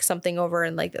like knocks something over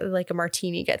and like a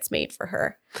martini gets made for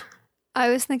her. I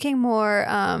was thinking more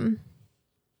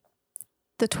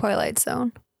The Twilight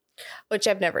Zone, which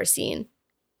I've never seen.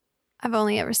 I've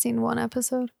only ever seen one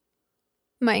episode.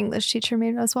 My English teacher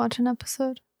made us watch an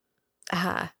episode.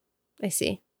 Ah, I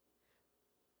see.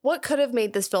 What could have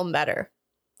made this film better?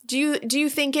 Do you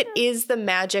think it is the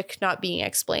magic not being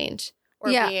explained? Or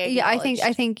yeah. I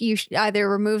think you should either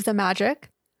remove the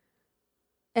magic,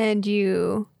 and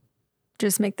you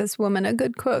just make this woman a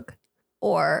good cook,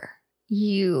 or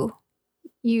you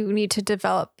need to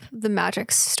develop the magic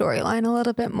storyline a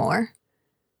little bit more.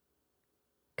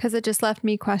 Because it just left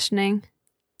me questioning.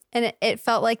 And it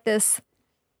felt like this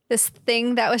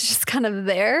thing that was just kind of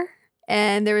there,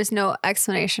 and there was no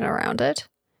explanation around it.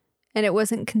 And it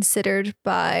wasn't considered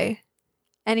by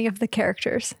any of the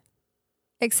characters,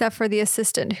 except for the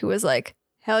assistant who was like,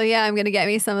 hell yeah, I'm going to get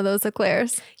me some of those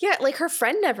eclairs. Yeah, like her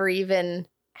friend never even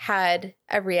had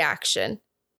a reaction.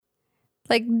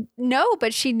 Like, no,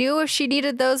 but she knew if she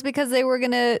needed those because they were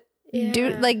going to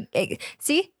do, like,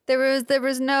 see, there was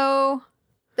no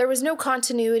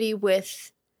continuity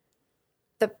with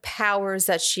the powers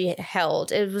that she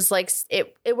held. It was like,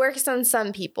 it works on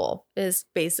some people is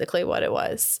basically what it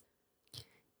was.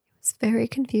 It's very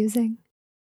confusing.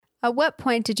 At what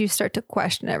point did you start to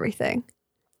question everything?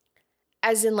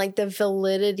 As in, like, the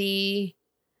validity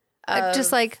of...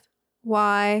 Just like,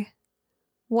 why?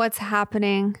 What's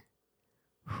happening?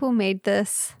 Who made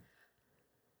this?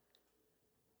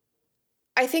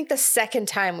 I think the second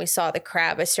time we saw the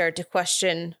crab, I started to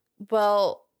question,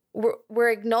 well, we're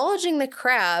acknowledging the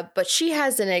crab, but she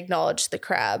hasn't acknowledged the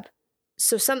crab.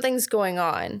 So something's going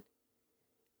on.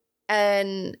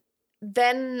 And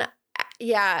then,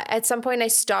 yeah, at some point I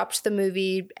stopped the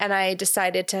movie and I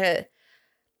decided to...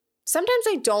 Sometimes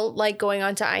I don't like going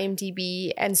onto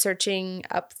IMDb and searching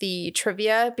up the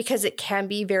trivia because it can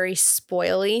be very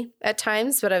spoily at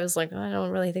times. But I was like, I don't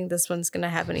really think this one's going to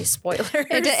have any spoilers.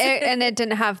 And it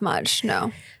didn't have much,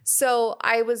 no. So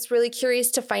I was really curious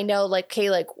to find out, like, okay,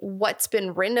 like, what's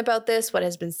been written about this? What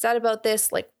has been said about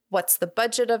this? Like, what's the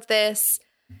budget of this?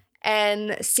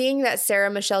 And seeing that Sarah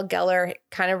Michelle Gellar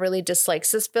kind of really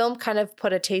dislikes this film kind of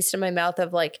put a taste in my mouth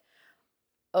of like,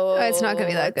 oh, it's not going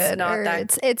to be that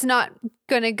good. It's not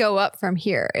going to go up from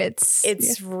here.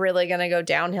 It's really going to go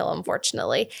downhill,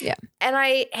 unfortunately. Yeah. And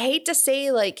I hate to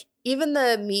say, like, even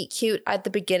the meet cute at the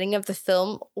beginning of the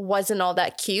film wasn't all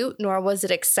that cute, nor was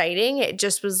it exciting. It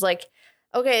just was like,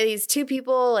 okay, these two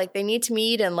people, like, they need to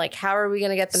meet, and like, how are we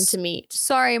going to get them to meet?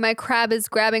 Sorry, my crab is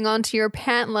grabbing onto your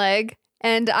pant leg,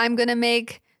 and I'm going to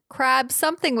make crab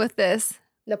something with this.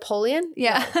 Napoleon?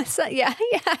 Yeah. No. So, yeah.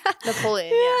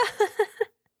 Napoleon, yeah.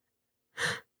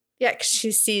 Yeah, because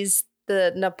she sees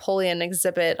the Napoleon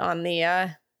exhibit on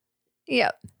the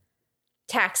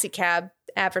taxi cab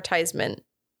advertisement.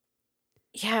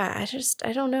 Yeah,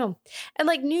 I don't know. And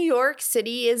like, New York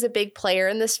City is a big player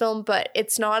in this film, but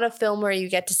it's not a film where you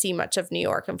get to see much of New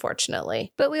York,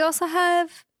 unfortunately. But we also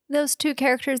have those two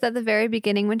characters at the very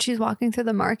beginning when she's walking through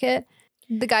the market.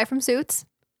 The guy from Suits.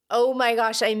 Oh my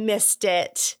gosh, I missed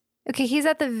it. Okay, he's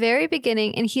at the very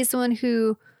beginning, and he's the one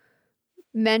who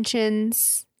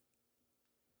mentions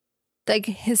like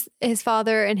his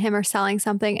father and him are selling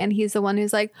something, and he's the one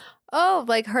who's like, oh,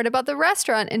 like, heard about the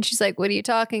restaurant, and she's like, what are you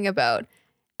talking about?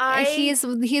 He's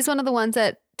one of the ones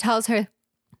that tells her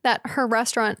that her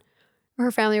restaurant,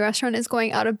 her family restaurant, is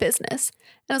going out of business.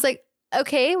 And I was like,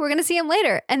 okay, we're gonna see him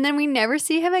later, and then we never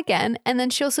see him again. And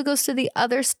then she also goes to the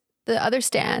other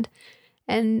stand,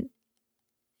 and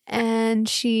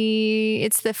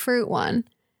it's the fruit one.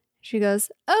 She goes,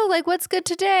 oh, like, what's good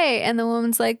today? And the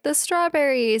woman's like, the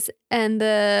strawberries. And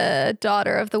the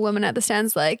daughter of the woman at the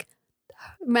stand's like,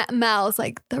 Mal's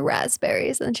like, the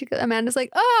raspberries. And Amanda's like,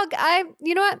 oh,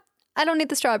 you know what? I don't need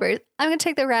the strawberries. I'm going to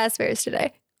take the raspberries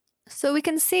today. So we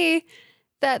can see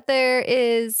that there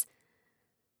is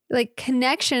like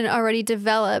connection already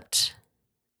developed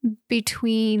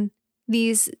between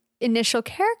these initial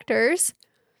characters.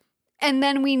 And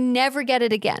then we never get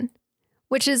it again.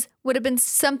 Which would have been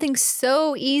something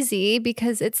so easy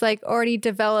because it's like already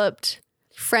developed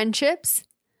friendships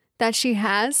that she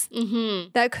has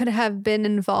that could have been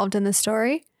involved in the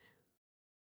story.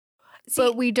 See,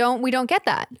 but we don't get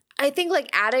that. I think like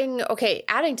adding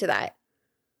to that,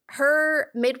 her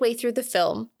midway through the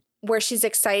film where she's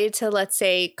excited to, let's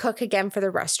say, cook again for the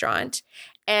restaurant,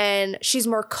 and she's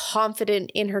more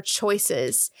confident in her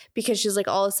choices because she's like,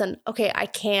 all of a sudden, okay, I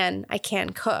can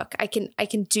cook. I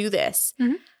can do this.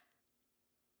 Mm-hmm.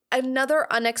 Another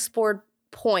unexplored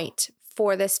point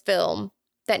for this film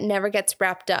that never gets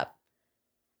wrapped up.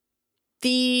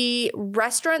 The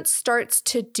restaurant starts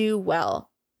to do well.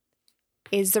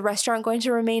 Is the restaurant going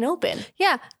to remain open?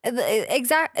 Yeah,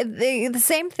 exactly. The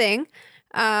same thing.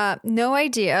 No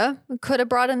idea. Could have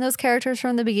brought in those characters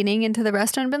from the beginning into the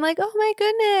restaurant and been like, oh my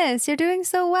goodness, you're doing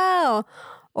so well.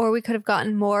 Or we could have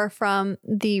gotten more from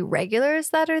the regulars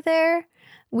that are there.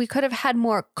 We could have had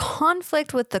more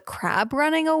conflict with the crab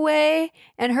running away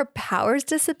and her powers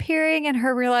disappearing and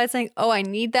her realizing, oh, I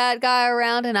need that guy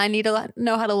around and I need to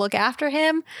know how to look after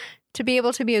him to be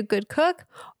able to be a good cook.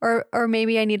 Or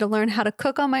maybe I need to learn how to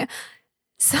cook on my...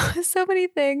 So many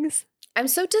things. I'm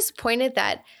so disappointed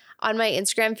that on my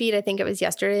Instagram feed, I think it was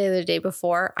yesterday or the day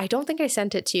before, I don't think I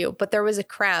sent it to you, but there was a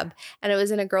crab and it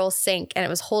was in a girl's sink and it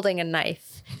was holding a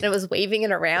knife and it was waving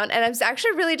it around. And I was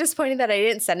actually really disappointed that I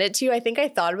didn't send it to you. I think I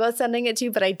thought about sending it to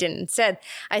you, but I didn't. Instead,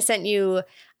 I sent you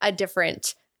a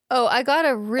different. Oh, I got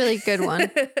a really good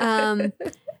one.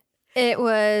 It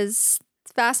was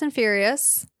Fast and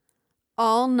Furious,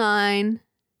 all 9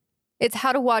 It's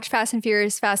how to watch Fast and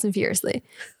Furiously.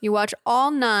 You watch all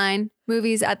 9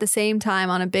 movies at the same time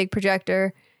on a big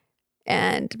projector.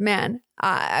 And man,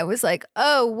 I was like,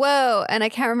 oh, whoa. And I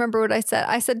can't remember what I said.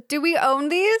 I said, do we own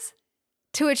these?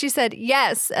 To which you said,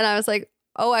 yes. And I was like,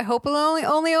 oh, I hope we'll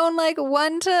only own like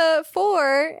 1 to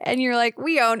 4. And you're like,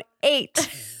 we own 8.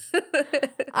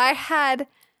 I had,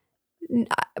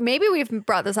 maybe we've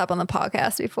brought this up on the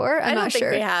podcast before. I'm not sure.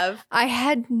 I don't think we have. I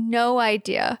had no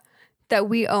idea that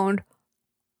we owned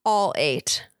all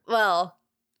 8. Well,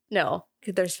 no,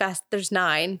 there's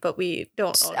 9, but we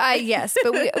don't own it. Yes,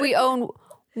 but we own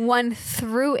 1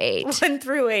 through 8. 1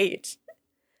 through 8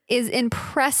 is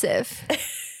impressive.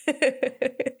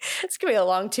 It's gonna be a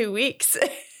long 2 weeks.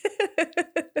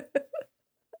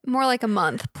 More like a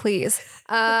month, please.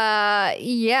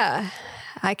 Yeah,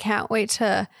 I can't wait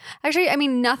to. Actually, I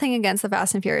mean, nothing against the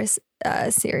Fast and Furious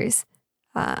series.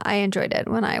 I enjoyed it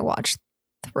when I watched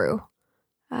through,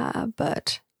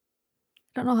 but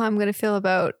I don't know how I'm going to feel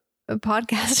about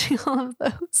podcasting all of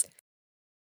those.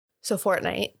 So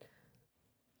Fortnite.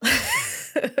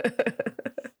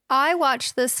 I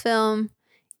watched this film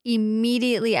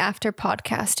immediately after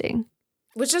podcasting.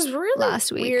 Which is really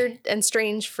last week. Weird and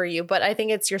strange for you, but I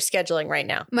think it's your scheduling right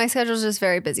now. My schedule's just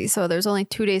very busy, so there's only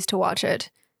 2 days to watch it.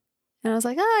 And I was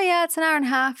like, oh yeah, it's an hour and a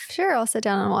half. Sure, I'll sit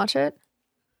down and watch it.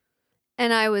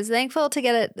 And I was thankful to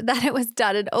get it that it was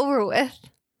done and over with.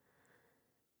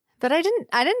 But I didn't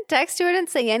text you, I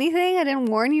didn't say anything, I didn't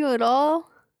warn you at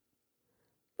all.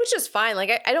 Which is fine.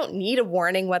 Like I don't need a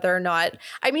warning whether or not.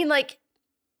 I mean, like,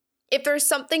 if there's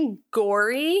something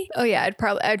gory, oh yeah,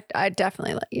 I'd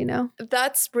definitely let you know.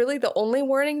 That's really the only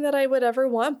warning that I would ever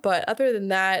want. But other than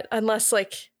that, unless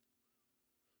like,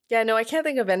 yeah, no, I can't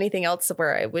think of anything else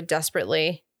where I would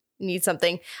desperately need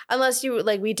something. Unless you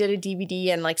like, we did a DVD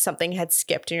and like something had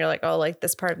skipped and you're like, oh, like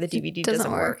this part of the DVD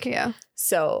doesn't work. Yeah.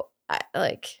 So I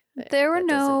like. There were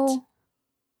no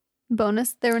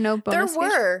bonus. There were no bonus.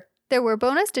 There were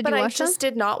bonus? Did you watch them? But I just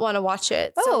did not want to watch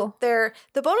it. Oh. So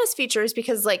the bonus features,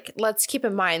 because like, let's keep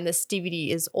in mind this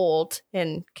DVD is old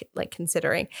and like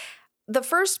considering. The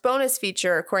first bonus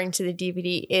feature, according to the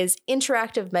DVD, is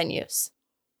interactive menus.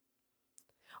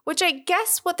 Which I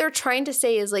guess what they're trying to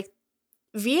say is like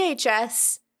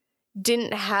VHS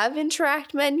didn't have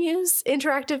interactive menus.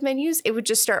 It would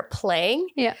just start playing.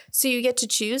 Yeah. So you get to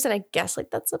choose, and I guess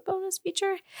like that's a bonus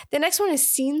feature. The next one is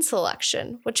scene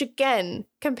selection, which again,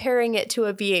 comparing it to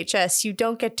a VHS, you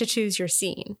don't get to choose your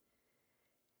scene.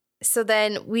 So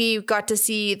then we got to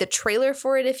see the trailer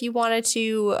for it if you wanted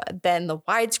to, then the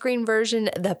widescreen version,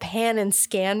 the pan and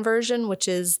scan version, which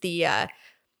is the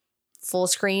full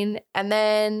screen, and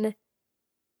then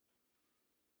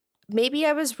maybe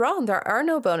I was wrong. There are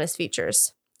no bonus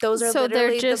features. Those are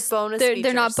literally the bonus features.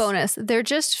 They're not bonus. They're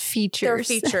just features. They're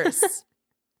features.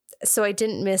 So I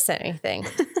didn't miss anything.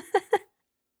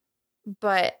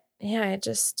 But yeah, it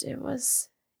was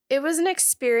an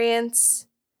experience.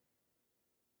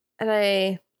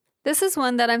 And this is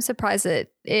one that I'm surprised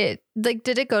it like,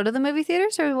 did it go to the movie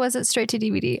theaters or was it straight to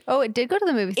DVD? Oh, it did go to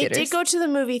the movie theaters. It did go to the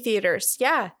movie theaters.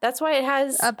 Yeah. That's why it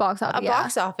has a box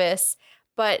office.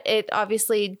 But it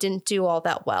obviously didn't do all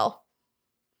that well.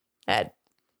 Had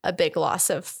a big loss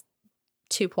of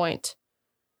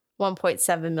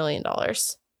 $1.7 million.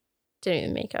 Didn't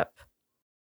even make up.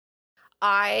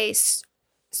 I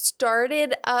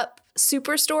started up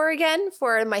Superstore again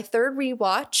for my third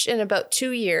rewatch in about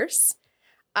 2 years.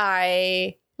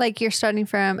 Like you're starting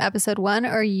from episode 1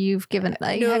 or you've given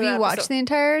have you watched the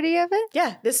entirety of it?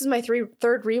 Yeah, this is my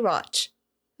third rewatch.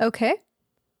 Okay.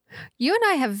 You and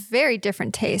I have very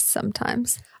different tastes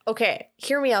sometimes. Okay,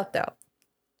 hear me out though.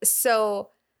 So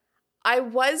I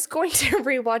was going to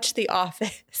rewatch The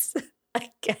Office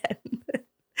again.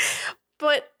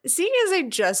 But seeing as I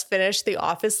just finished The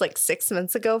Office like 6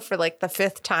 months ago for like the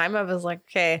 5th time, I was like,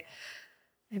 okay,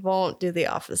 I won't do The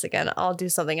Office again. I'll do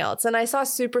something else. And I saw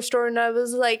Superstore and I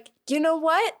was like, you know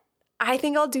what? I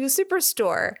think I'll do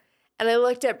Superstore. And I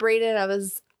looked at Brayden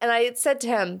and I said to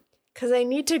him, because I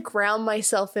need to ground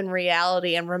myself in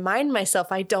reality and remind myself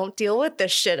I don't deal with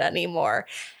this shit anymore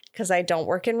because I don't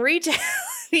work in retail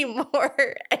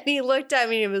anymore. And he looked at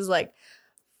me and was like,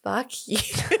 fuck you.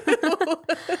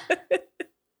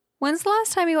 When's the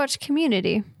last time you watched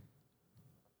Community?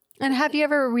 And have you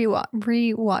ever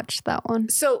rewatched that one?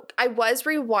 So I was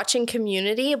rewatching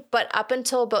Community, but up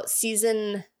until about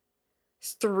season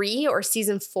 3 or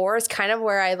season 4 is kind of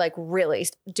where I like really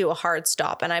do a hard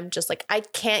stop. And I'm just like, I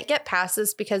can't get past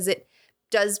this because it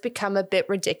does become a bit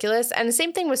ridiculous. And the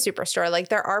same thing with Superstore. Like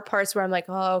there are parts where I'm like,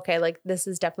 oh, okay, like this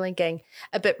is definitely getting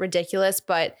a bit ridiculous.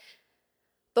 But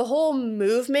the whole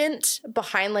movement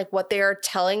behind like what they are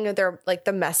telling their like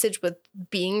the message with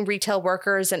being retail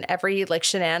workers and every like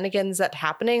shenanigans that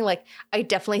happening, like I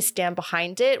definitely stand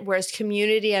behind it. Whereas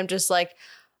Community, I'm just like,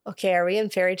 okay, are we in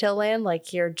fairy tale land?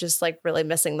 Like you're just like really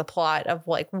missing the plot of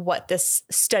like what this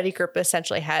study group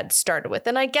essentially had started with.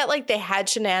 And I get like they had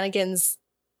shenanigans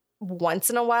once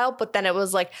in a while, but then it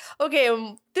was like,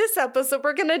 okay, this episode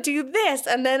we're gonna do this,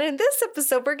 and then in this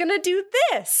episode we're gonna do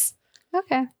this.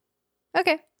 Okay.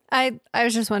 I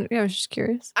was just wondering. I was just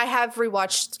curious. I have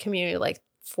rewatched Community like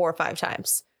 4 or 5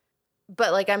 times,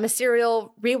 but like I'm a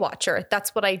serial rewatcher.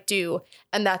 That's what I do,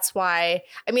 and that's why.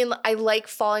 I mean, I like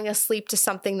falling asleep to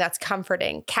something that's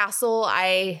comforting. Castle,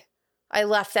 I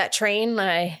left that train.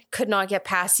 I could not get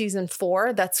past season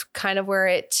 4. That's kind of where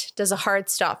it does a hard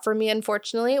stop for me,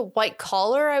 unfortunately. White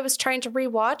Collar, I was trying to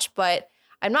rewatch, but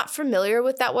I'm not familiar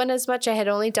with that one as much. I had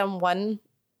only done one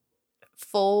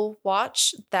full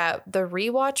watch. That the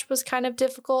rewatch was kind of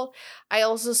difficult. I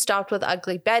also stopped with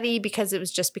Ugly Betty because it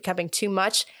was just becoming too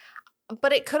much.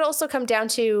 But it could also come down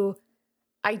to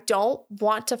I don't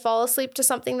want to fall asleep to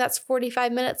something that's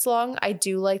 45 minutes long. I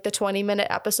do like the 20-minute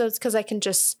episodes because I can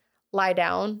just lie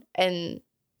down and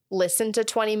listen to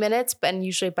 20 minutes. And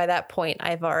usually by that point,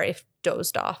 I've already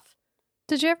dozed off.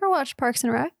 Did you ever watch Parks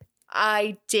and Rec?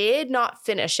 I did not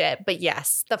finish it, but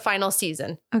yes, the final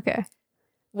season. Okay.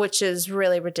 Which is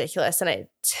really ridiculous. And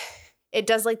it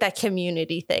does like that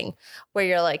Community thing where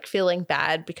you're like feeling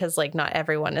bad because like not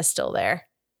everyone is still there.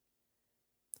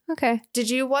 Okay. Did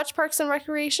you watch Parks and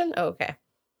Recreation? Oh, okay.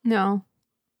 No.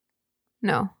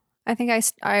 I think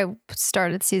I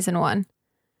started season 1.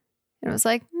 It was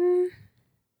like,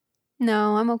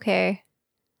 no, I'm okay.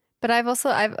 But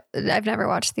I've never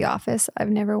watched The Office.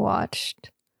 I've never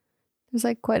watched. There's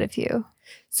like quite a few.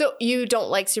 So you don't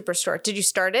like Superstore? Did you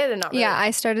start it and not? Really? Yeah,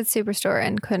 I started Superstore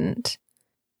and couldn't.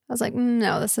 I was like,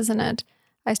 no, this isn't it.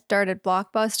 I started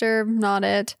Blockbuster, not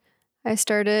it.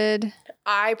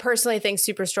 I personally think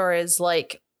Superstore is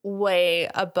like way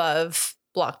above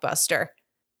Blockbuster.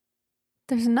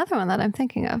 There's another one that I'm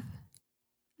thinking of.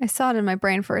 I saw it in my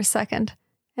brain for a second,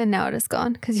 and now it is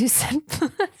gone because you said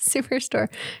Superstore.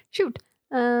 Shoot.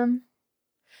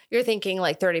 You're thinking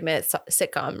like 30-minute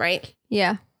sitcom, right?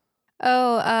 Yeah.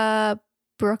 Oh,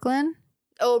 Brooklyn.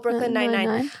 Oh, Brooklyn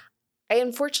Nine-Nine. I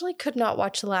unfortunately could not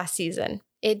watch the last season.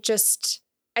 It just,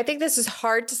 I think this is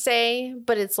hard to say,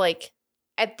 but it's like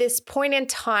at this point in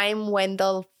time when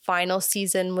the final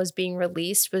season was being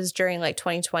released was during like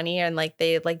 2020 and like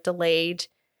they like delayed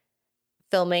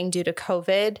filming due to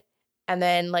COVID, and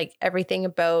then like everything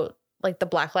about like the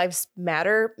Black Lives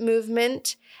Matter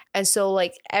movement. And so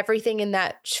like everything in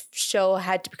that show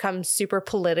had to become super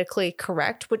politically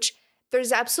correct, which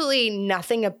there's absolutely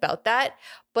nothing about that.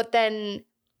 But then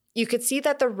you could see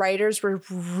that the writers were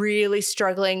really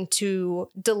struggling to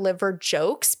deliver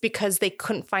jokes because they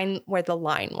couldn't find where the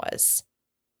line was.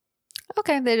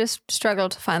 Okay, they just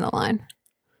struggled to find the line.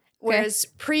 Whereas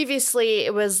previously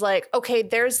it was like, okay,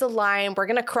 there's the line. We're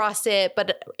going to cross it,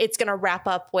 but it's going to wrap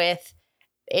up with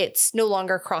it's no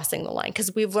longer crossing the line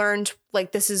because we've learned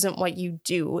like this isn't what you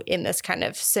do in this kind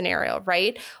of scenario,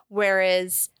 right?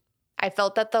 Whereas I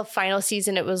felt that the final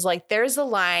season, it was like, there's the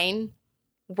line.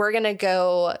 We're going to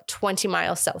go 20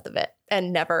 miles south of it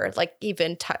and never like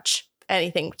even touch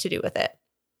anything to do with it.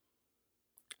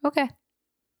 Okay.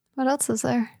 What else is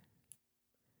there?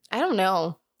 I don't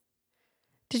know.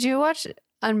 Did you watch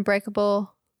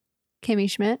Unbreakable Kimmy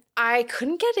Schmidt? I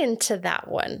couldn't get into that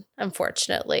one,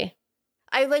 unfortunately.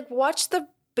 I like watched the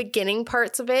beginning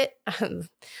parts of it,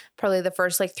 probably the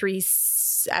first like 3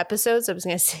 episodes. I was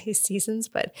going to say seasons,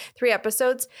 but 3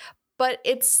 episodes. But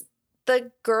it's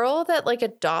the girl that like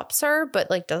adopts her, but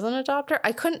like doesn't adopt her.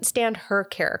 I couldn't stand her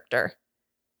character.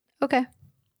 Okay.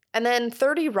 And then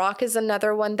 30 Rock is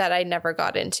another one that I never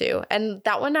got into. And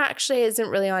that one actually isn't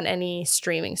really on any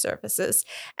streaming services.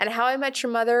 And How I Met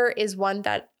Your Mother is one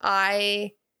that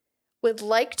I would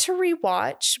like to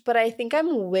rewatch, but I think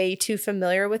I'm way too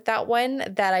familiar with that one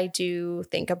that I do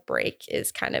think a break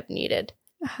is kind of needed.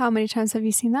 How many times have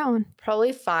you seen that one?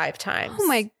 Probably 5 times. Oh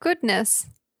my goodness.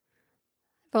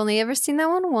 I've only ever seen that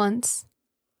one once.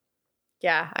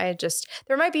 Yeah,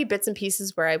 there might be bits and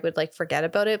pieces where I would like forget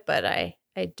about it, but I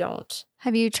don't.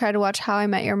 Have you tried to watch How I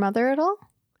Met Your Mother at all?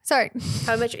 Sorry.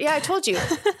 Yeah, I told you.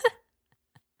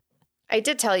 I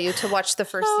did tell you to watch the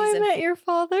first season. How I Met Your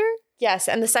Father? Yes,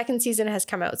 and the second season has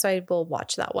come out, so I will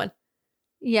watch that one.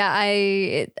 Yeah,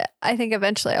 I think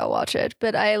eventually I'll watch it,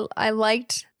 but I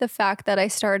liked the fact that I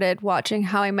started watching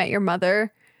How I Met Your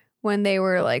Mother when they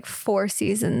were like 4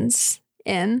 seasons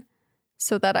in,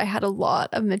 so that I had a lot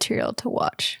of material to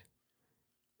watch.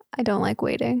 I don't like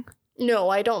waiting. No,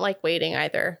 I don't like waiting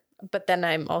either. But then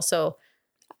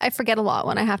I forget a lot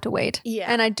when I have to wait.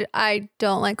 Yeah. And I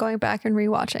don't like going back and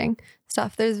rewatching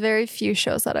stuff. There's very few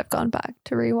shows that I've gone back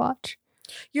to rewatch.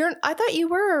 I thought you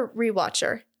were a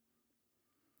rewatcher.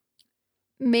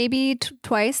 Maybe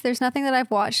twice. There's nothing that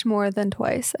I've watched more than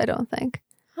twice, I don't think.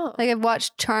 Oh. Like I've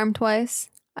watched Charmed twice.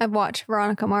 I've watched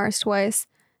Veronica Mars twice.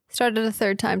 Started a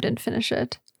third time, didn't finish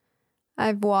it.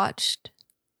 I've watched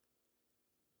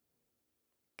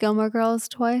Gilmore Girls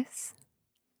twice.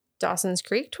 Dawson's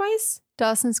Creek twice?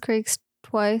 Dawson's Creek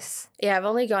twice. Yeah, I've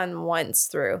only gone once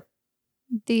through.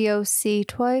 The OC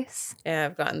twice. Yeah,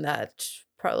 I've gotten that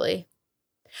probably.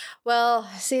 Well,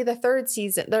 see, the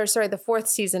fourth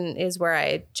season is where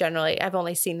I've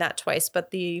only seen that twice,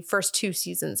 but the first 2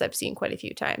 seasons I've seen quite a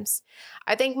few times.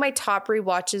 I think my top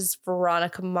rewatch is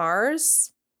Veronica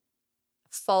Mars,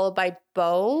 followed by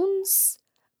Bones,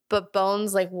 but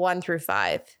Bones like 1 through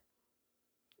 5.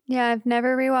 Yeah, I've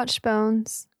never rewatched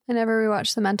Bones. I never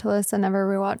rewatched The Mentalist. I never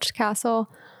rewatched Castle.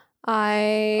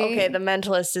 Okay, The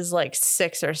Mentalist is like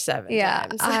 6 or 7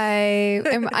 times.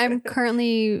 I'm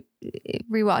currently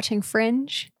rewatching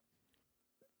Fringe.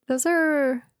 I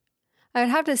would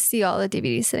have to see all the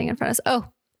DVDs sitting in front of us. Oh,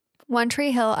 One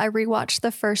Tree Hill, I rewatched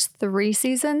the first 3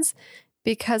 seasons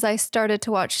because I started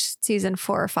to watch season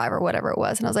 4 or 5 or whatever it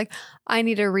was. And I was like, I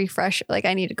need to refresh, like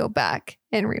I need to go back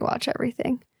and rewatch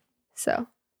everything. So.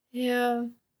 Yeah.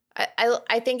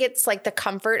 I think it's like the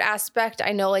comfort aspect.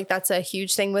 I know like that's a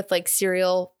huge thing with like series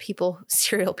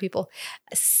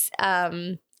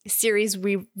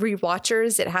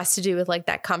rewatchers. It has to do with like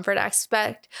that comfort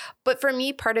aspect. But for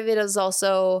me, part of it is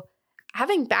also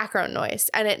having background noise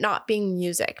and it not being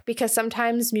music, because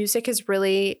sometimes music is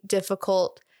really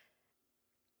difficult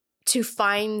to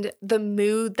find the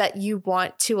mood that you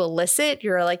want to elicit.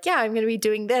 You're like, yeah, I'm going to be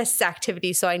doing this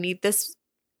activity, so I need this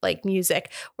like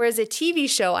music. Whereas a TV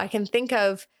show, I can think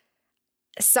of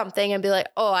something and be like,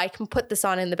 oh, I can put this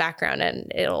on in the background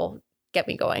and it'll get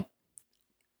me going.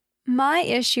 My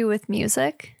issue with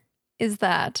music is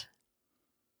that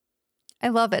I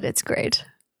love it. It's great.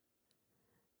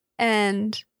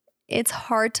 And it's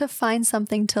hard to find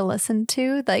something to listen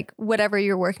to, like whatever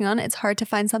you're working on, it's hard to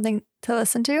find something to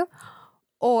listen to.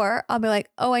 Or I'll be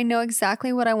like, oh, I know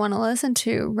exactly what I want to listen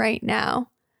to right now.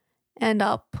 And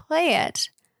I'll play it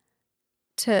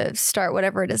to start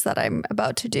whatever it is that I'm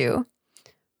about to do.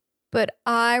 But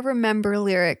I remember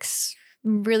lyrics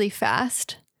really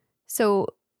fast. So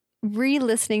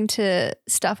re-listening to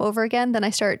stuff over again, then I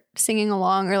start singing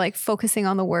along or like focusing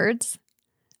on the words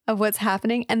of what's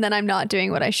happening. And then I'm not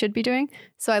doing what I should be doing.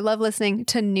 So I love listening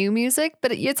to new music,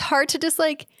 but it's hard to just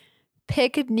like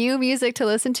pick new music to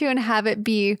listen to and have it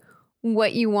be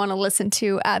what you want to listen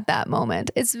to at that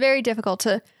moment. It's very difficult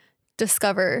to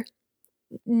discover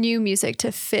new music to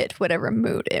fit whatever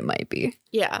mood it might be.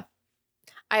 Yeah.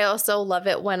 I also love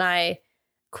it when I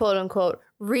quote unquote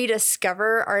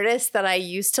rediscover artists that I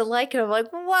used to like. And I'm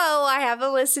like, whoa, I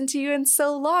haven't listened to you in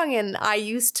so long. And I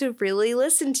used to really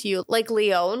listen to you. Like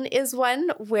Leone is one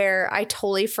where I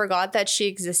totally forgot that she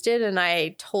existed and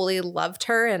I totally loved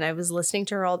her and I was listening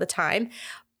to her all the time.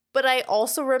 But I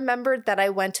also remembered that I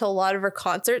went to a lot of her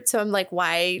concerts. So I'm like,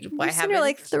 why You've haven't seen her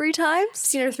like 3 times?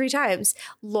 Seen her 3 times.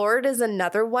 Lorde is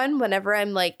another one. Whenever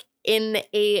I'm like in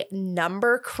a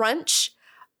number crunch,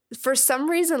 for some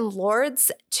reason,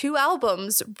 Lorde's 2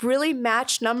 albums really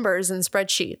match numbers in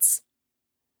spreadsheets.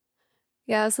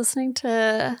 Yeah, I was listening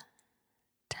to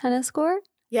Tennis Court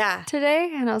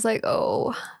today and I was like,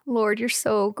 oh, Lorde, you're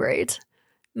so great.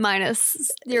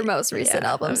 Minus your most recent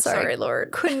album. I'm sorry,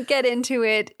 Lorde. Couldn't get into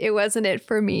it. It wasn't it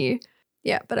for me.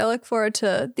 Yeah, but I look forward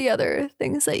to the other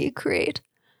things that you create.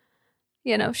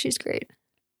 You know, she's great.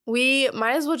 We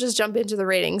might as well just jump into the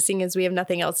ratings, seeing as we have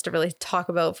nothing else to really talk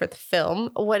about for the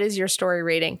film. What is your story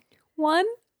rating? 1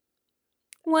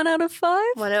 out of 5.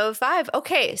 1 out of 5.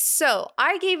 Okay, so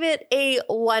I gave it a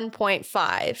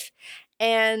 1.5.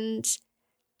 And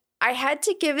I had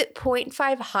to give it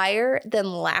 0.5 higher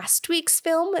than last week's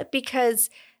film because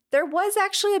there was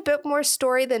actually a bit more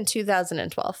story than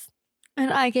 2012.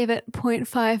 And I gave it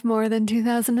 0.5 more than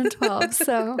 2012.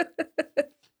 So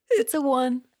it's a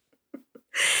 1.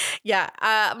 Yeah.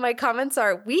 My comments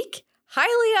are weak,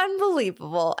 highly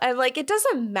unbelievable. And like, it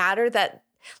doesn't matter that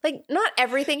like not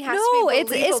everything has to be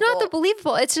believable. It's not the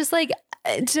believable. It's just like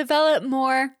develop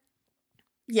more.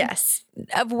 Yes.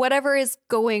 Of whatever is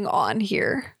going on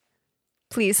here.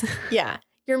 Please. Yeah.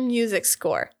 Your music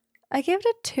score. I gave it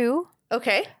a 2.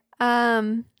 Okay.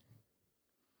 There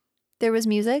was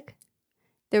music.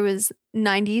 There was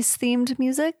 90s themed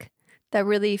music that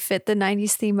really fit the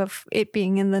 90s theme of it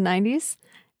being in the 90s.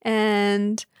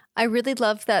 And I really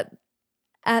loved that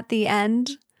at the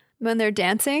end when they're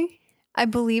dancing. I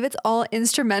believe it's all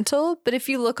instrumental, but if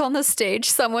you look on the stage,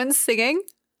 someone's singing.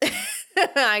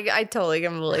 I totally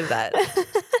can believe that.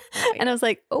 And I was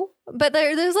like, oh, but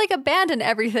there's like a band and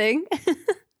everything.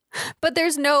 But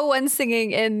there's no one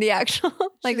singing in the actual,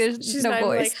 like there's no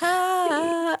voice. Like,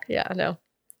 ha. Yeah, no.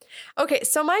 Okay,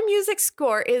 so my music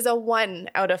score is a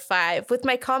 1 out of 5 with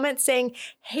my comment saying,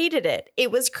 hated it.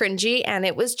 It was cringy and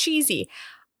it was cheesy.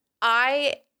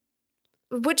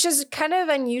 Which is kind of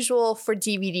unusual for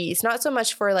DVDs, not so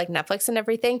much for like Netflix and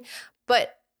everything,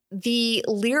 but the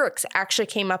lyrics actually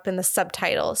came up in the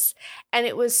subtitles. And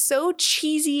it was so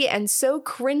cheesy and so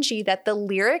cringy that the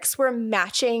lyrics were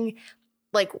matching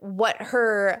like what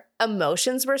her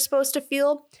emotions were supposed to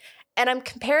feel. And I'm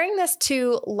comparing this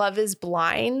to Love is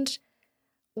Blind,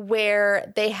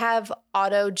 where they have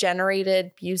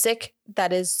auto-generated music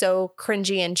that is so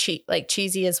cringy and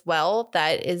cheesy as well.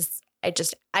 That is,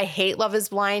 I hate Love is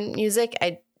Blind music.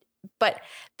 But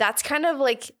that's kind of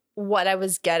like what I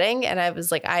was getting. And I was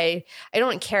like, I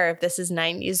don't care if this is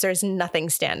 90s. There's nothing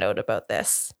standout about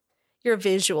this. Your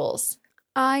visuals.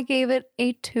 I gave it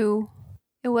a 2.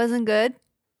 It wasn't good,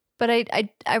 but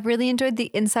I really enjoyed the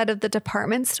inside of the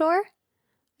department store.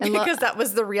 Because that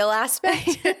was the real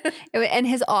aspect. And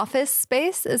his office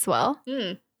space as well.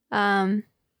 I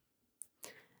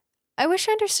wish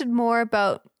I understood more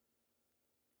about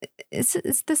is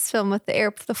this film with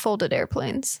the folded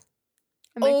airplanes.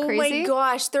 Am I crazy? Oh my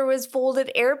gosh, there was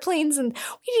folded airplanes and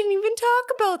we didn't even talk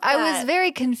about that. I was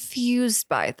very confused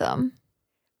by them.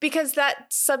 Because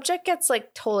that subject gets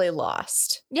like totally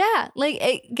lost. Yeah, like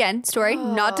again, story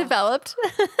not developed.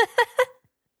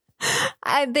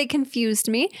 They confused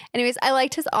me. Anyways, I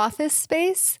liked his office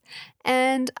space,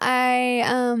 and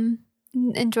I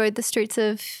enjoyed the streets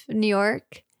of New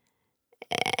York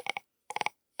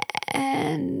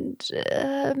and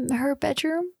her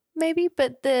bedroom, maybe,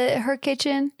 but her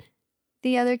kitchen,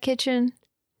 the other kitchen,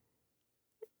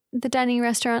 the dining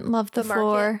restaurant, loved the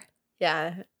floor.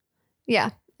 Yeah.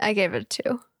 Yeah, I gave it a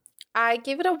 2. I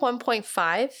gave it a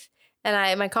 1.5,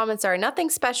 and my comments are nothing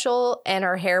special, and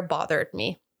her hair bothered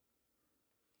me.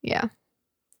 Yeah.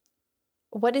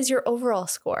 What is your overall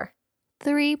score?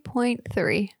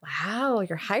 3.3. Wow,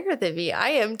 you're higher than me. I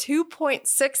am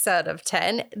 2.6 out of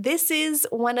 10. This is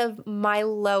one of my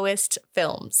lowest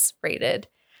films rated.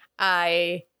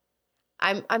 I'm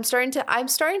starting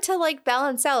to like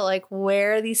balance out like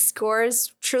where these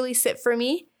scores truly sit for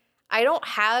me.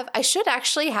 I should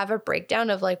actually have a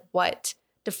breakdown of like what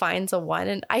defines a 1,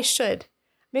 and I should.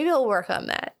 Maybe I'll work on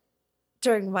that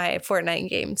during my Fortnite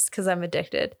games because I'm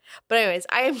addicted. But anyways,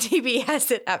 IMDb has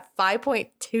it at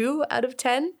 5.2 out of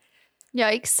 10.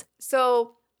 Yikes.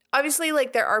 So obviously,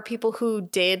 like there are people who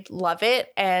did love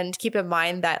it, and keep in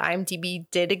mind that IMDb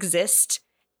did exist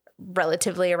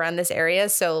relatively around this area,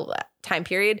 so time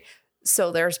period.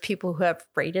 So there's people who have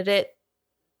rated it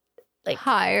like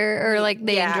higher, or like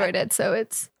they enjoyed it, so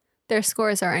it's their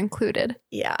scores are included.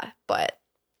 Yeah, but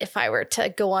if I were to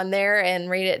go on there and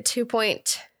rate it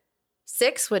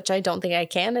 2.6, which I don't think I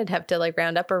can, I'd have to like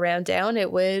round up or round down.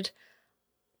 It would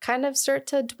kind of start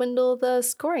to dwindle the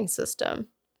scoring system.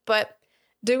 But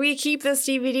do we keep this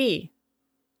DVD?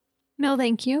 No,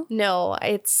 thank you. No,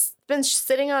 it's been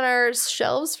sitting on our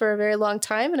shelves for a very long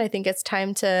time, and I think it's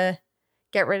time to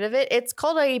get rid of it. It's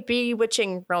called a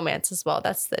bewitching romance as well.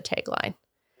 That's the tagline.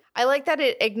 I like that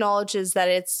it acknowledges that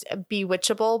it's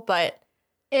bewitchable, but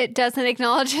it doesn't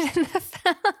acknowledge it in the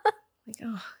film. Like,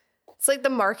 oh. It's like the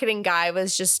marketing guy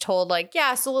was just told, like,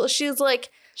 yeah, so she's like...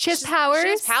 She has powers? She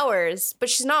has powers, but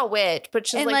she's not a witch, but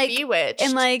she's like bewitched.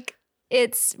 And like,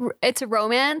 it's a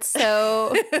romance,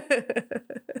 so...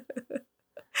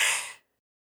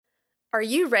 Are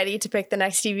you ready to pick the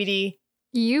next DVD?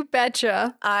 You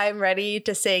betcha. I'm ready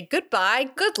to say goodbye,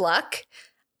 good luck,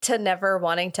 to never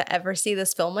wanting to ever see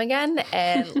this film again.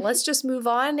 And let's just move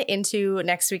on into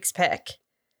next week's pick.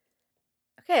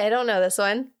 Okay, I don't know this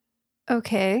one.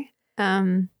 Okay.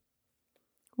 When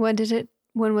was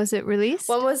it released?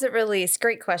 When was it released?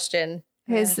 Great question.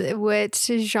 What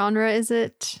genre is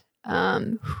it?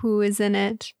 Who is in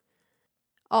it?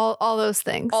 All those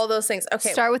things. All those things.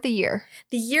 Okay. Start with the year.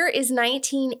 The year is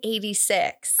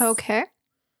 1986. Okay.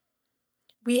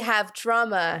 We have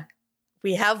drama.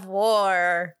 We have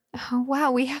war. Oh,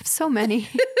 wow. We have so many.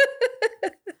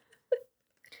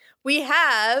 We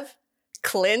have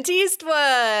Clint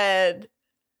Eastwood.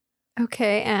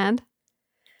 Okay, and?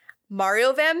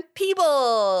 Mario Van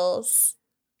Peebles.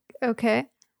 Okay.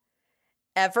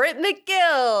 Everett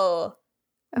McGill.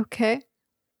 Okay.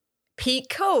 Pete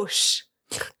Koch.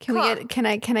 Can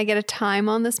I get a time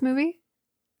on this movie?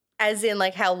 As in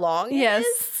like how long it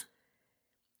is?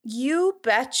 You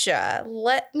betcha.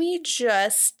 Let me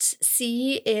just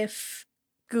see if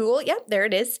Google, yep, there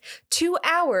it is. 2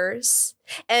 hours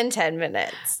and 10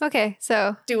 minutes. Okay,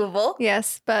 so Doable.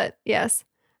 yes, but yes.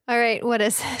 All right, what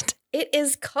is it? It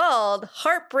is called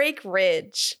Heartbreak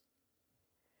Ridge.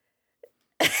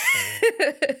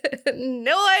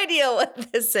 No idea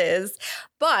what this is,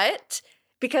 but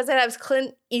because it has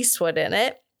Clint Eastwood in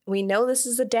it, we know this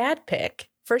is a dad pick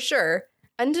for sure.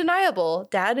 Undeniable.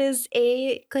 Dad is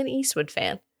a Clint Eastwood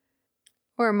fan.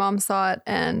 Or mom saw it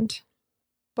and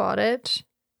bought it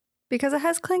because it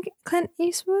has Clint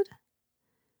Eastwood?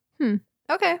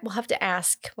 Okay. We'll have to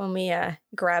ask when we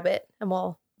grab it, and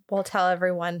we'll tell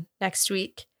everyone next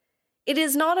week. It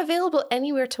is not available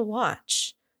anywhere to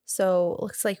watch, so it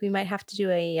looks like we might have to do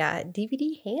a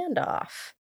DVD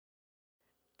handoff.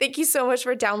 Thank you so much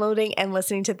for downloading and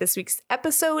listening to this week's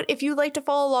episode. If you'd like to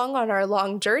follow along on our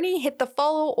long journey, hit the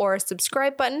follow or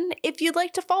subscribe button. If you'd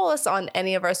like to follow us on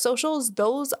any of our socials,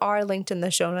 those are linked in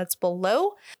the show notes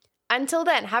below. Until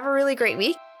then, have a really great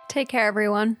week. Take care,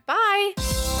 everyone. Bye.